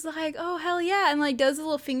her and is like, oh, hell yeah, and like does a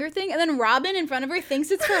little finger thing, and then Robin in front of her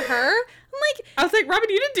thinks it's for her. I'm like, I was like, Robin,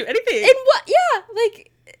 you didn't do anything. And what? Yeah.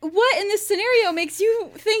 Like, what in this scenario makes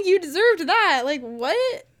you think you deserved that? Like,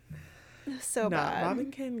 what? So bad.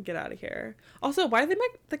 Robin can get out of here. Also, why did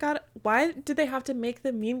they have to make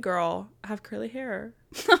the mean girl have curly hair?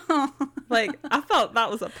 Like, I felt that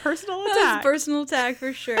was a personal attack. That was a personal attack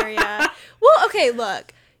for sure, yeah. Well, okay,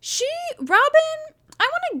 look. Robin, I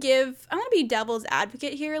want to be devil's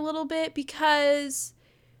advocate here a little bit, because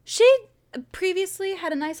she previously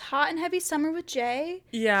had a nice hot and heavy summer with Jay.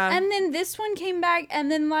 Yeah. And then this one came back, and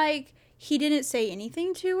then like he didn't say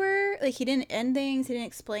anything to her. Like, he didn't end things, he didn't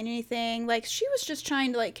explain anything. Like, she was just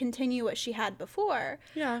trying to like continue what she had before.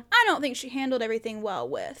 Yeah. I don't think she handled everything well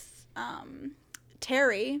with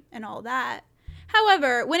Terry and all that.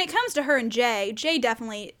 However, when it comes to her and Jay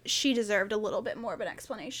definitely, she deserved a little bit more of an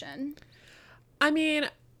explanation. I mean,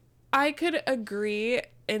 I could agree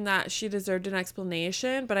in that she deserved an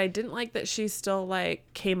explanation, but I didn't like that she still like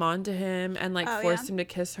came on to him and like forced him to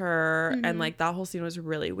kiss her, and like that whole scene was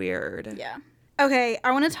really weird. Yeah. Okay,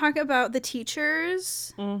 I want to talk about the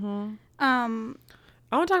teachers.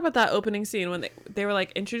 I want to talk about that opening scene when they were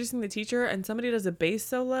like introducing the teacher, and somebody does a bass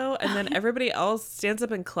solo, and then everybody else stands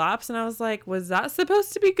up and claps, and I was like, was that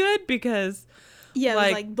supposed to be good? Because yeah,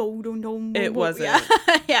 like, it wasn't.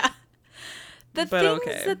 Yeah. The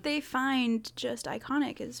things that they find just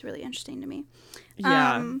iconic is really interesting to me.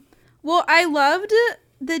 Yeah. Well, I loved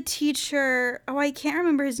the teacher. Oh, I can't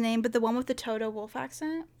remember his name, but the one with the Toto Wolf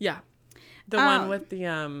accent. Yeah. The one with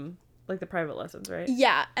the like the private lessons, right?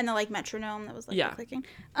 Yeah, and the like metronome that was like clicking.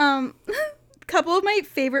 Couple of my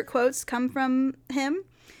favorite quotes come from him.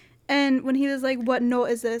 And when he was like, "What note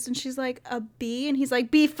is this?" and she's like, "A B," and he's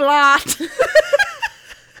like, "B flat."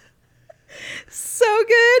 So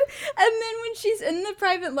good. And then when she's in the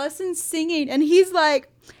private lessons singing, and he's like,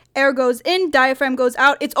 "Air goes in, diaphragm goes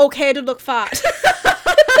out. It's okay to look fat."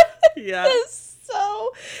 Yeah.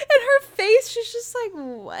 So, and her face, she's just like,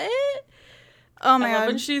 "What?" Oh my God.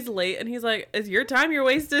 When she's late and he's like, "Is your time you're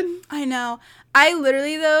wasting?" I know. I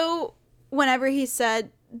literally, though, whenever he said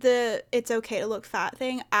the "it's okay to look fat"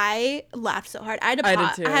 thing, I laughed so hard. I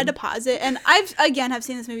had to pause it. And have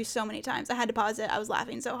seen this movie so many times. I had to pause it. I was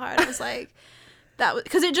laughing so hard. I was like, that was,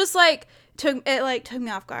 because it just like took me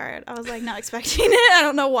off guard. I was like not expecting it. I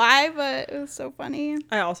don't know why, but it was so funny.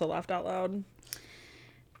 I also laughed out loud.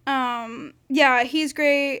 Yeah, he's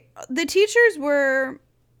great. The teachers were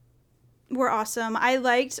awesome. I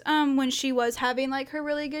liked when she was having like her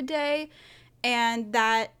really good day, and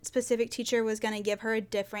that specific teacher was gonna give her a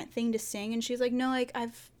different thing to sing, and she's like, "No, like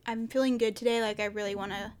I'm feeling good today. Like I really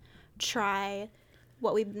want to try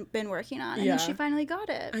what we've been working on," and then she finally got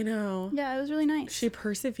it. I know. Yeah, it was really nice. She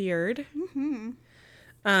persevered.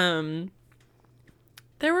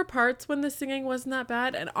 There were parts when the singing wasn't that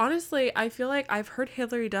bad, and honestly, I feel like I've heard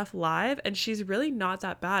Hilary Duff live, and she's really not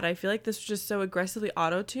that bad. I feel like this was just so aggressively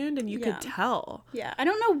auto-tuned, and you could tell. Yeah, I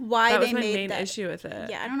don't know why that was my main issue with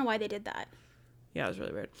it. Yeah, I don't know why they did that. Yeah, it was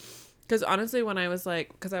really weird. Because honestly, when I was like,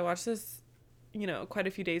 because I watched this, quite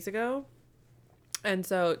a few days ago, and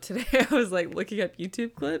so today I was like looking up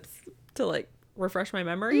YouTube clips to like refresh my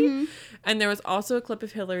memory, and there was also a clip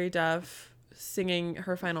of Hilary Duff singing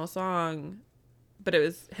her final song, but it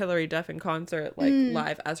was Hilary Duff in concert, like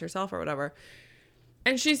live as herself or whatever.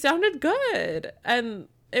 And she sounded good. And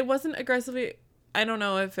it wasn't aggressively, I don't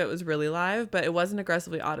know if it was really live, but it wasn't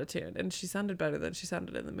aggressively auto-tuned. And she sounded better than she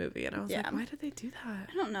sounded in the movie. And I was like, why did they do that?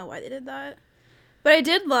 I don't know why they did that. But I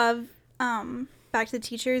did love back to the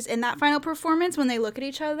teachers in that final performance when they look at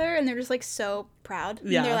each other and they're just like so proud.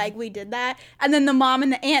 Yeah. And they're like, we did that. And then the mom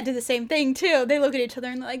and the aunt do the same thing too. They look at each other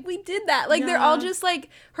and they're like, we did that. Like they're all just like,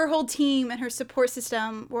 her whole team and her support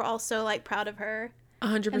system were also like proud of her.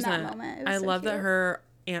 100%. In that moment. I so love cute. that her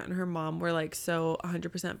aunt and her mom were like so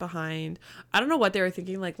 100% behind. I don't know what they were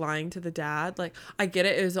thinking, like lying to the dad. Like I get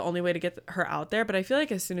it was the only way to get her out there, but I feel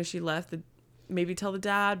like as soon as she left, maybe tell the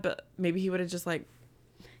dad, but maybe he would have just like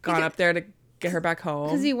gone up there to get her back home.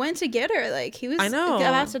 Because he went to get her. Like, he was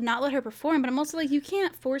about to not let her perform. But I'm also like, you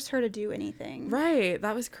can't force her to do anything. Right.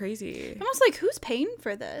 That was crazy. I'm also like, who's paying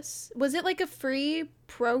for this? Was it like a free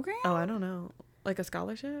program? Oh, I don't know. Like a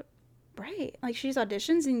scholarship? Right. Like, she's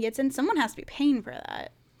auditions and gets in. Someone has to be paying for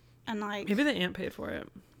that. And like... Maybe the aunt paid for it.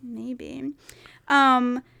 Maybe.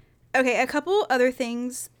 Okay, a couple other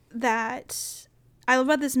things that I love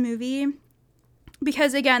about this movie...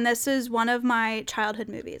 Because, again, this is one of my childhood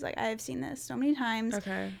movies. Like, I've seen this so many times.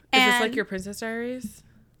 Okay. Is this, like, your Princess Diaries?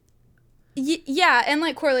 Yeah, and,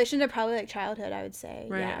 like, correlation to probably, like, childhood, I would say.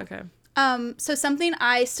 Right, yeah. okay. So something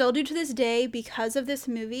I still do to this day because of this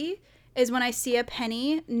movie is when I see a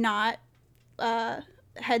penny not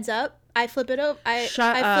heads up, I flip it over. I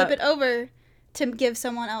flip it over to give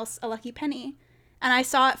someone else a lucky penny. And I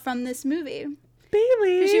saw it from this movie.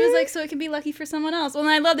 Bailey. She was like, so it can be lucky for someone else. Well,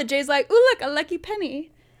 and I love that Jay's like, ooh, look, a lucky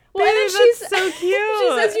penny. Well, Bailey, and then that's so cute. She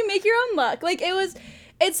says you make your own luck. Like,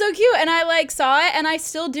 it's so cute. And I, like, saw it, and I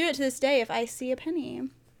still do it to this day if I see a penny.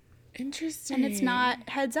 Interesting. And it's not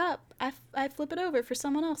heads up. I flip it over for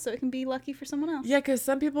someone else so it can be lucky for someone else. Yeah, because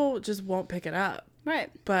some people just won't pick it up. Right.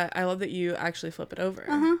 But I love that you actually flip it over.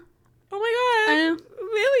 Uh-huh. Oh, my God. I know.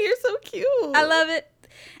 Bailey, you're so cute. I love it.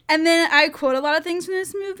 And then I quote a lot of things from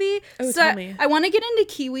this movie. Oh, so tell me. I want to get into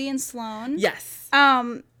Kiwi and Sloane. Yes.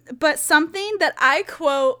 But something that I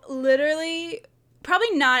quote literally,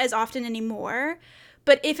 probably not as often anymore,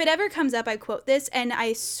 but if it ever comes up, I quote this, and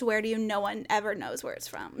I swear to you, no one ever knows where it's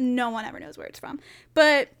from. No one ever knows where it's from.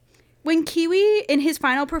 But when Kiwi, in his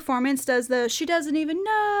final performance, does the she doesn't even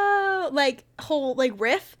know, like, whole, like,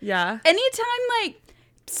 riff. Yeah. Anytime, like,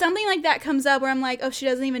 something like that comes up where I'm like, oh, she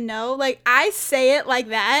doesn't even know. Like, I say it like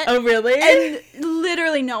that. Oh, really? And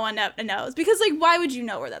literally no one knows. Because, like, why would you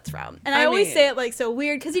know where that's from? And I always say it, like, so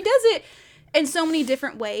weird. Because he does it in so many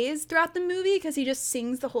different ways throughout the movie. Because he just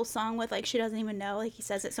sings the whole song with, like, she doesn't even know. Like, he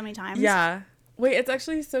says it so many times. Yeah. Wait, it's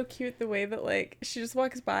actually so cute the way that, like, she just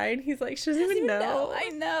walks by and he's like, she doesn't even know. I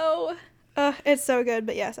know. It's so good.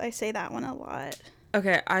 But, yes, I say that one a lot.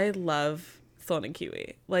 Okay, I love Sloane and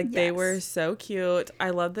Kiwi. Like, they were so cute. I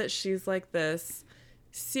love that she's like this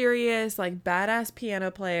serious, like, badass piano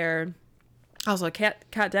player. Also, Kat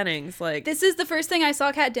Dennings, like... This is the first thing I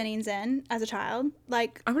saw Kat Dennings in as a child.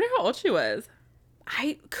 Like... I wonder how old she was.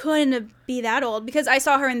 I couldn't be that old because I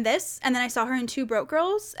saw her in this, and then I saw her in Two Broke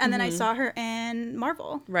Girls, and then I saw her in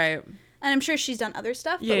Marvel. Right. And I'm sure she's done other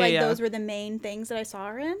stuff, but, those were the main things that I saw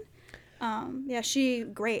her in. She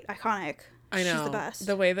great, iconic. I know. She's the best.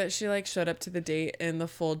 The way that she, like, showed up to the date in the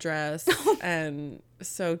full dress and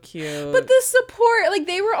so cute. But the support, like,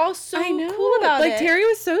 they were all so cool about it. Like, Terry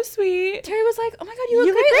was so sweet. Terry was like, oh my God, you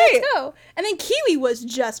look great. Let's go. And then Kiwi was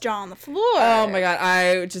just jaw on the floor. Oh my God.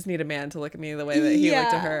 I just need a man to look at me the way that he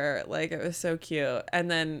looked at her. Like, it was so cute.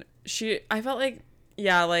 And then I felt like,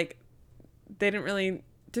 like, they didn't really,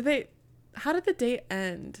 how did the date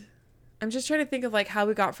end? I'm just trying to think of, like, how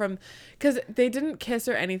we got from... Because they didn't kiss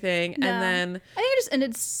or anything, and then... I think it just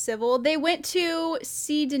ended civil. They went to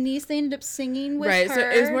see Denise. They ended up singing with her. Right, so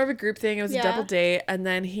it was more of a group thing. It was a double date, and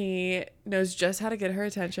then he knows just how to get her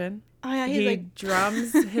attention. Oh, yeah, he like...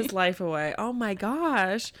 drums his life away. Oh, my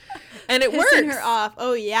gosh. And it works. Her off.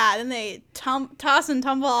 Oh, yeah. Then they toss and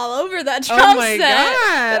tumble all over that drum set. Oh, my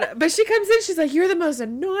set. God. But she comes in, she's like, you're the most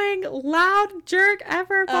annoying, loud jerk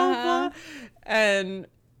ever, blah, blah. And...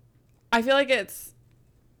 I feel like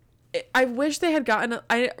I wish they had gotten,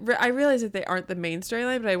 I realize that they aren't the main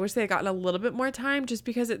storyline, but I wish they had gotten a little bit more time just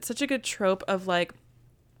because it's such a good trope of, like,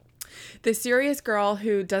 the serious girl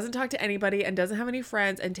who doesn't talk to anybody and doesn't have any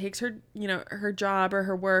friends and takes her, her job or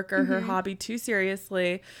her work or her hobby too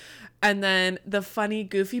seriously. And then the funny,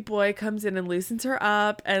 goofy boy comes in and loosens her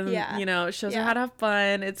up and, shows her how to have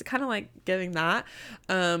fun. It's kind of like giving that.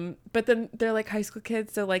 But then they're like high school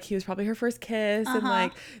kids. So, like, he was probably her first kiss. And,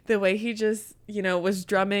 like, the way he just, was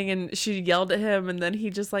drumming and she yelled at him and then he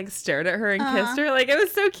just, like, stared at her and kissed her. Like, it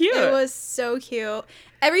was so cute. It was so cute.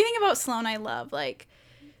 Everything about Sloane I love. Like,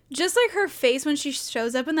 just, like, her face when she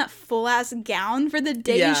shows up in that full-ass gown for the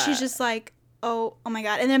date. And she's just like, oh my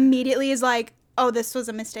God. And immediately is like, oh, this was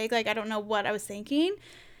a mistake. Like, I don't know what I was thinking.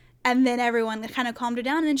 And then everyone kind of calmed her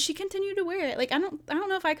down. And then she continued to wear it. Like, I don't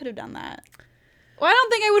know if I could have done that. Well, I don't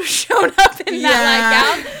think I would have shown up in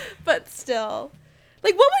that like gown, but still.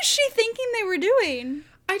 Like, what was she thinking they were doing?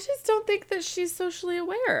 I just don't think that she's socially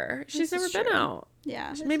aware. She's never been out.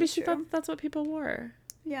 Yeah. Maybe she thought that's what people wore.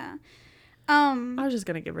 Yeah. I was just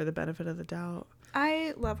gonna give her the benefit of the doubt.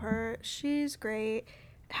 I love her. She's great.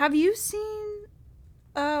 Have you seen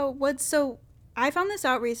I found this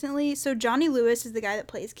out recently. So Johnny Lewis is the guy that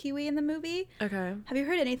plays Kiwi in the movie. Okay. Have you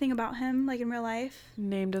heard anything about him, like in real life?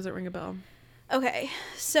 Name doesn't ring a bell. Okay.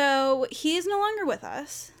 So he is no longer with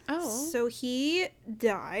us. Oh. So he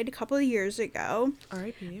died a couple of years ago.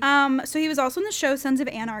 R.I.P. So he was also in the show Sons of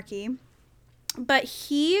Anarchy. But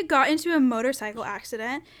he got into a motorcycle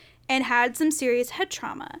accident and had some serious head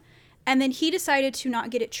trauma. And then he decided to not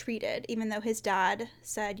get it treated, even though his dad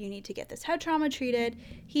said, you need to get this head trauma treated.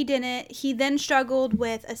 He didn't. He then struggled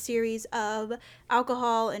with a series of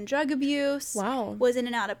alcohol and drug abuse. Wow. Was in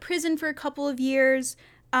and out of prison for a couple of years.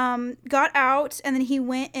 Got out, and then he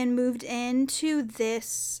went and moved into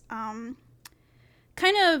this kind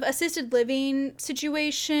of assisted living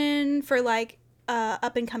situation for, like,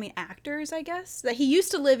 up-and-coming actors, I guess, that he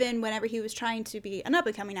used to live in whenever he was trying to be an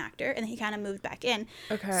up-and-coming actor, and then he kind of moved back in.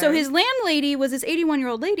 Okay. So his landlady was this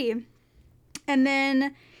 81-year-old lady, and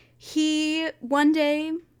then one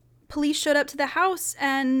day, police showed up to the house,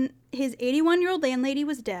 and his 81-year-old landlady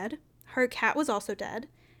was dead. Her cat was also dead,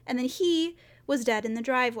 and then he was dead in the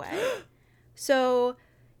driveway. So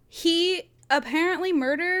he apparently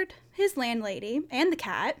murdered his landlady and the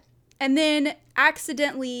cat, and then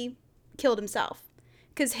accidentally killed himself,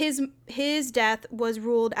 because his death was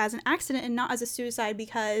ruled as an accident and not as a suicide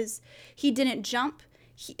because he didn't jump.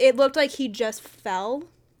 It looked like he just fell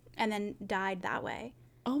and then died that way.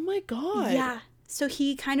 Oh my God. Yeah. So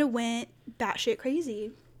he kind of went batshit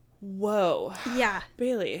crazy. Whoa. Yeah.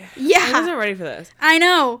 Bailey. Yeah. I wasn't ready for this. I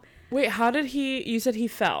know. Wait, how did you said he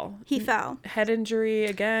fell? He fell. Head injury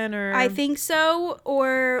again, or? I think so,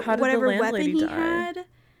 or how did whatever the weapon landlady he die?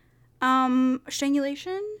 had.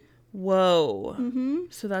 Strangulation. Whoa. Mm-hmm.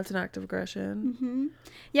 So that's an act of aggression. Mm-hmm.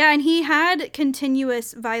 Yeah, and he had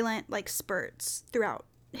continuous violent, like, spurts throughout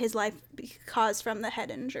his life caused from the head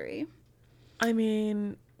injury. I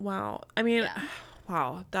mean, wow. I mean, Yeah.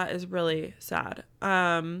 Wow, that is really sad.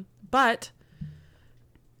 But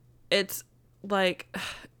it's like,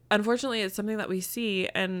 unfortunately, it's something that we see,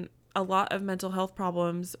 and a lot of mental health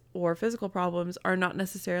problems or physical problems are not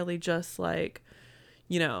necessarily just like,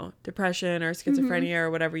 you know, depression or schizophrenia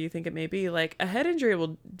or whatever you think it may be. Like, a head injury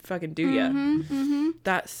will fucking do ya.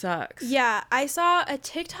 That sucks. Yeah, I saw a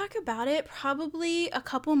TikTok about it probably a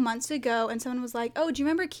couple months ago, and someone was like, oh, do you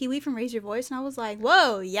remember Kiwi from Raise Your Voice? And I was like,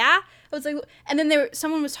 whoa, yeah? I was like, and then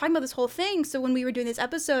someone was talking about this whole thing, so when we were doing this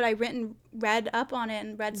episode, I read up on it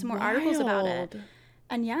and read some more articles about it.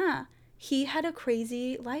 And yeah, he had a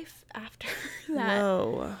crazy life after that.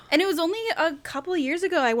 Whoa. And it was only a couple of years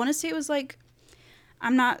ago. I want to say it was like,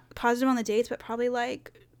 I'm not positive on the dates, but probably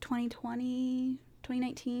like 2020,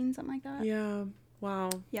 2019, something like that. Yeah. Wow.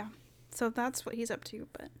 Yeah. So that's what he's up to.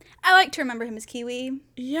 But I like to remember him as Kiwi.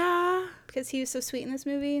 Yeah. Because he was so sweet in this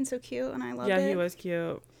movie and so cute, and I loved it. Yeah, he was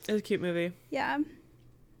cute. It was a cute movie. Yeah.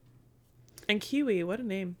 And Kiwi, what a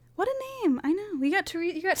name. What a name. I know. You got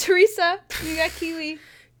Teresa. You got Kiwi.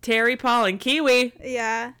 Terry, Paul, and Kiwi.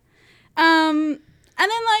 Yeah. And then,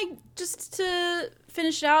 like, just to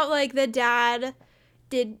finish it out, like, the dad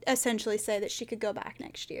did essentially say that she could go back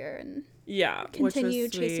next year and continue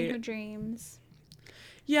chasing her dreams.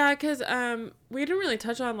 Yeah, because we didn't really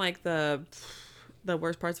touch on, like, the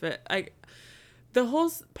worst parts of it. The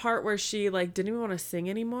whole part where she, like, didn't even want to sing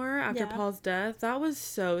anymore after Paul's death, that was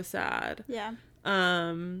so sad. Yeah.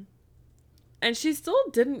 And she still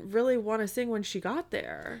didn't really want to sing when she got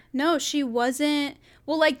there. No, she wasn't.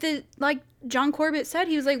 Well, like John Corbett said,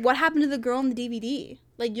 he was like, what happened to the girl in the DVD?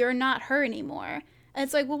 Like, you're not her anymore. And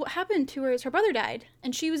it's like, well, what happened to her is her brother died,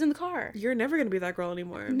 and she was in the car. You're never going to be that girl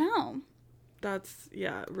anymore. No. That's,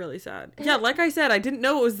 really sad. Yeah, like I said, I didn't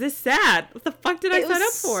know it was this sad. What the fuck did I sign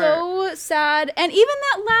up for? So sad. And even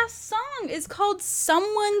that last song is called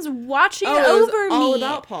Someone's Watching Over Me. It was all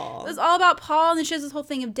about Paul. It was all about Paul, and then she has this whole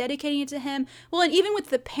thing of dedicating it to him. Well, and even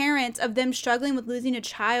with the parents of them struggling with losing a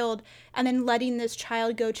child and then letting this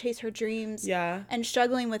child go chase her dreams. Yeah. And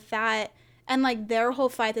struggling with that. And, like, their whole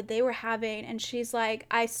fight that they were having. And she's like,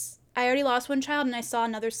 I already lost one child, and I saw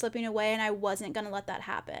another slipping away, and I wasn't going to let that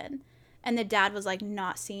happen. And the dad was, like,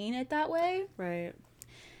 not seeing it that way. Right.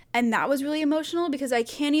 And that was really emotional because I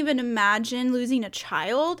can't even imagine losing a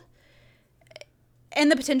child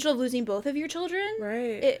and the potential of losing both of your children.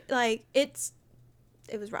 Right. It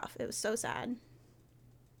was rough. It was so sad.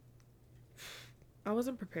 I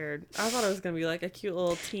wasn't prepared. I thought it was gonna be like a cute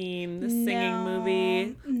little teen singing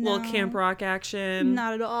movie, little camp rock action.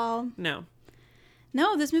 Not at all. No.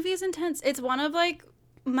 No, this movie is intense. It's one of like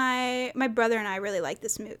my brother and I really like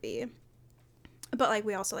this movie, but like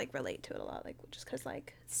we also like relate to it a lot, like just because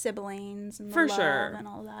like siblings and For love sure and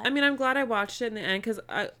all that. I mean, I'm glad I watched it in the end because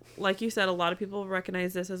like you said, a lot of people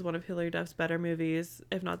recognize this as one of Hilary Duff's better movies,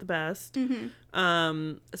 if not the best.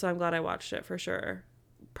 Mm-hmm. So I'm glad I watched it for sure.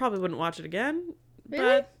 Probably wouldn't watch it again. Really?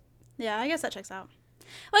 But yeah, I guess that checks out.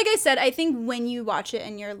 Like I said, I think when you watch it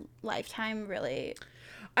in your lifetime, really,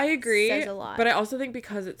 I agree. says a lot. But I also think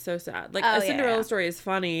because it's so sad, like Oh, a Cinderella yeah. story is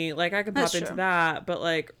funny. Like I could pop That's into true. that, but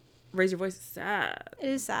like Raise Your Voice is sad. It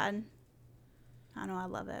is sad. I don't know. I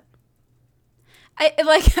love it. I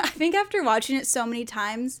think after watching it so many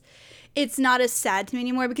times, it's not as sad to me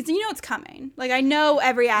anymore because you know it's coming. Like I know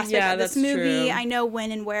every aspect of this that's movie. true. I know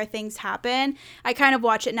when and where things happen. I kind of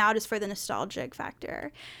watch it now just for the nostalgic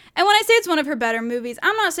factor. And when I say it's one of her better movies,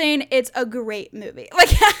 I'm not saying it's a great movie. Like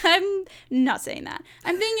I'm not saying that.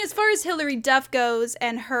 I'm thinking as far as Hilary Duff goes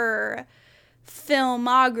and her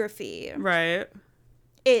filmography, Right.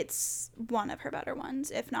 it's one of her better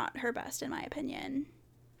ones, if not her best in my opinion.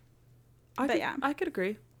 I could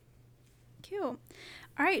agree. Cute. All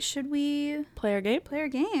right, should we Play our game? play our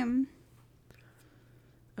game?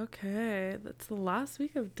 Okay, that's the last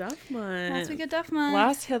week of Duff Month. Last week of Duff Month.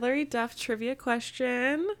 Last Hilary Duff trivia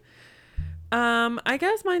question. I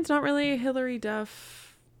guess mine's not really Hilary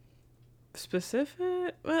Duff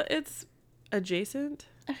specific. Well, it's adjacent.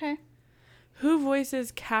 Okay. Who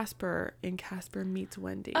voices Casper in Casper Meets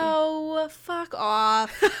Wendy? Oh, fuck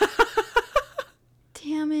off.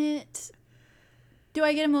 Damn it. Do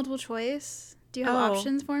I get a multiple choice? Do you have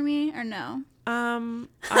options for me or no?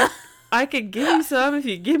 I could give you some if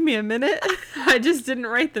you give me a minute. I just didn't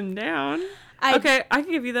write them down. Okay, I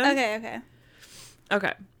can give you them.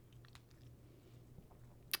 Okay.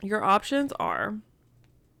 Your options are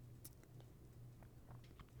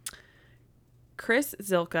Chris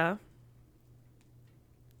Zilka.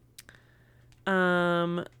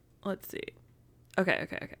 Let's see. Okay.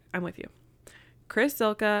 I'm with you. Chris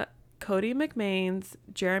Zilka, Cody McMains,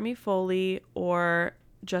 Jeremy Foley, or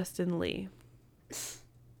Justin Lee.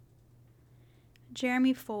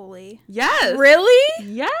 Jeremy Foley. Yes. Really?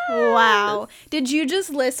 Yes. Wow. Did you just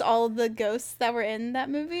list all the ghosts that were in that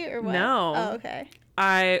movie or what? No. Oh, okay.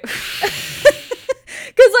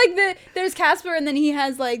 Because there's Casper and then he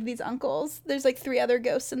has like these uncles. There's like 3 other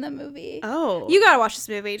ghosts in the movie. Oh. You gotta watch this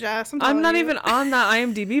movie, Jess. I'm not even on that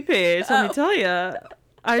IMDb page, let me tell you.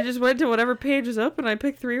 I just went to whatever page was open. I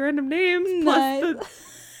picked 3 random names. Nice.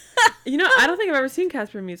 I don't think I've ever seen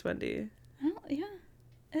Casper Meets Wendy. Oh, yeah.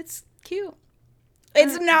 It's cute.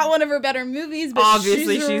 It's not one of her better movies, but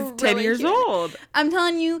obviously she's really 10 years cute. old. I'm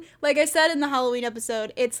telling you, like I said in the Halloween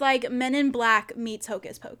episode, it's like Men in Black meets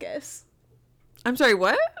Hocus Pocus. I'm sorry,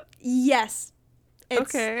 what? Yes.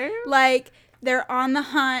 It's Okay. like they're on the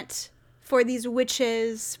hunt for these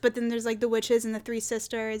witches, but then there's like the witches and the 3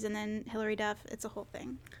 sisters and then Hilary Duff. It's a whole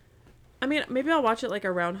thing. I mean, maybe I'll watch it like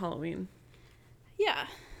around Halloween. Yeah.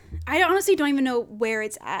 I honestly don't even know where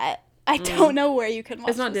it's at. I don't know where you can watch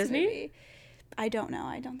It's not this Disney? movie. I don't know.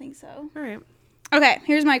 I don't think so. All right. Okay,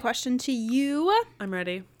 here's my question to you. I'm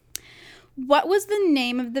ready. What was the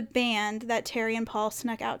name of the band that Terry and Paul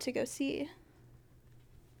snuck out to go see?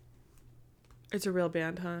 It's a real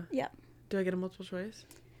band, huh? Yep. Do I get a multiple choice?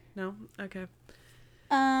 No? Okay.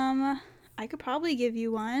 I could probably give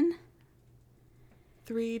you one.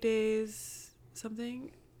 3 Days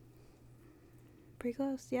something? Pretty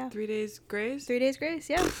close, yeah. 3 Days Grace? 3 Days Grace,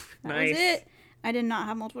 yeah. That Nice. was it. I did not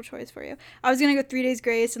have multiple choice for you. I was going to go 3 Days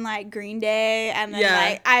Grace and like Green Day, and then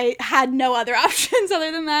like I had no other options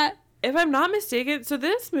other than that. If I'm not mistaken, so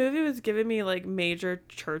this movie was giving me like major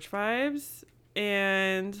church vibes,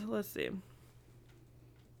 and let's see.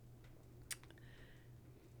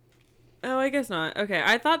 Oh, I guess not. Okay,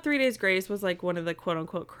 I thought 3 Days Grace was like one of the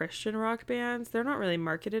quote-unquote Christian rock bands. They're not really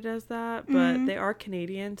marketed as that, but they are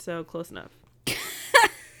Canadian, so close enough.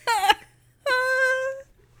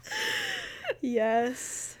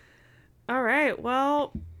 Yes. All right,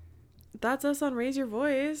 well, that's us on Raise Your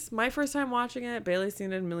Voice. My first time watching it. Bailey's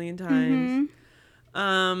seen it a million times.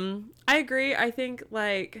 I agree. I think,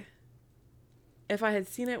 like, if I had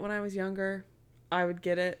seen it when I was younger, I would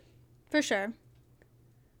get it. For sure.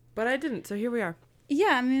 But I didn't, so here we are.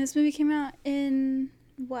 Yeah, I mean, this movie came out in,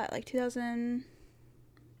 what, like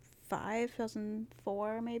 2005,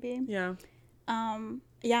 2004, maybe? Yeah.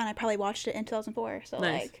 Yeah, and I probably watched it in 2004, so,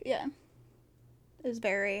 Nice. like, yeah. It was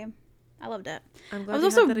very I loved it. I'm glad I was you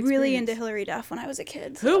also had that really experience. into Hilary Duff when I was a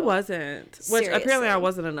kid. Who so wasn't? Which apparently seriously. I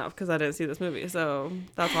wasn't enough because I didn't see this movie. So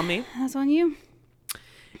that's on me. That's on you.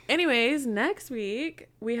 Anyways, next week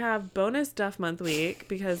we have bonus Duff Month week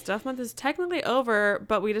because Duff Month is technically over,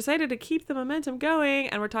 but we decided to keep the momentum going,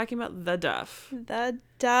 and we're talking about The Duff. The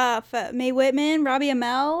Duff. Mae Whitman, Robbie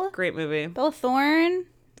Amell, Great movie. Bella Thorne.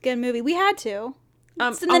 Good movie. We had to.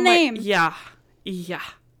 It's in the name. Yeah.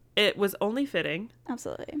 It was only fitting.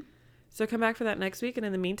 Absolutely. So come back for that next week, and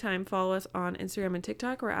in the meantime, follow us on Instagram and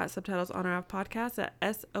TikTok. We're at Subtitles On or Off Podcast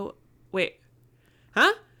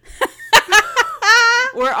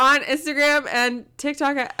We're on Instagram and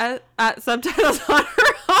TikTok at Subtitles On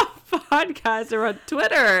or Off Podcast, or on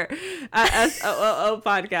Twitter at SOOO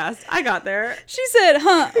Podcast. I got there. She said,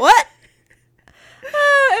 what?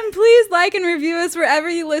 And please like and review us wherever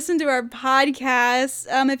you listen to our podcast.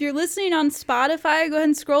 If you're listening on Spotify, go ahead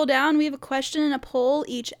and scroll down. We have a question and a poll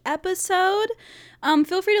each episode.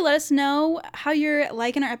 Feel free to let us know how you're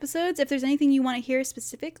liking our episodes, if there's anything you want to hear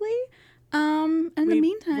specifically. In the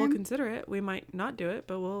meantime, we'll consider it. We might not do it,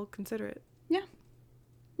 but we'll consider it. Yeah.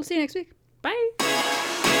 We'll see you next week.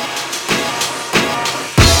 Bye.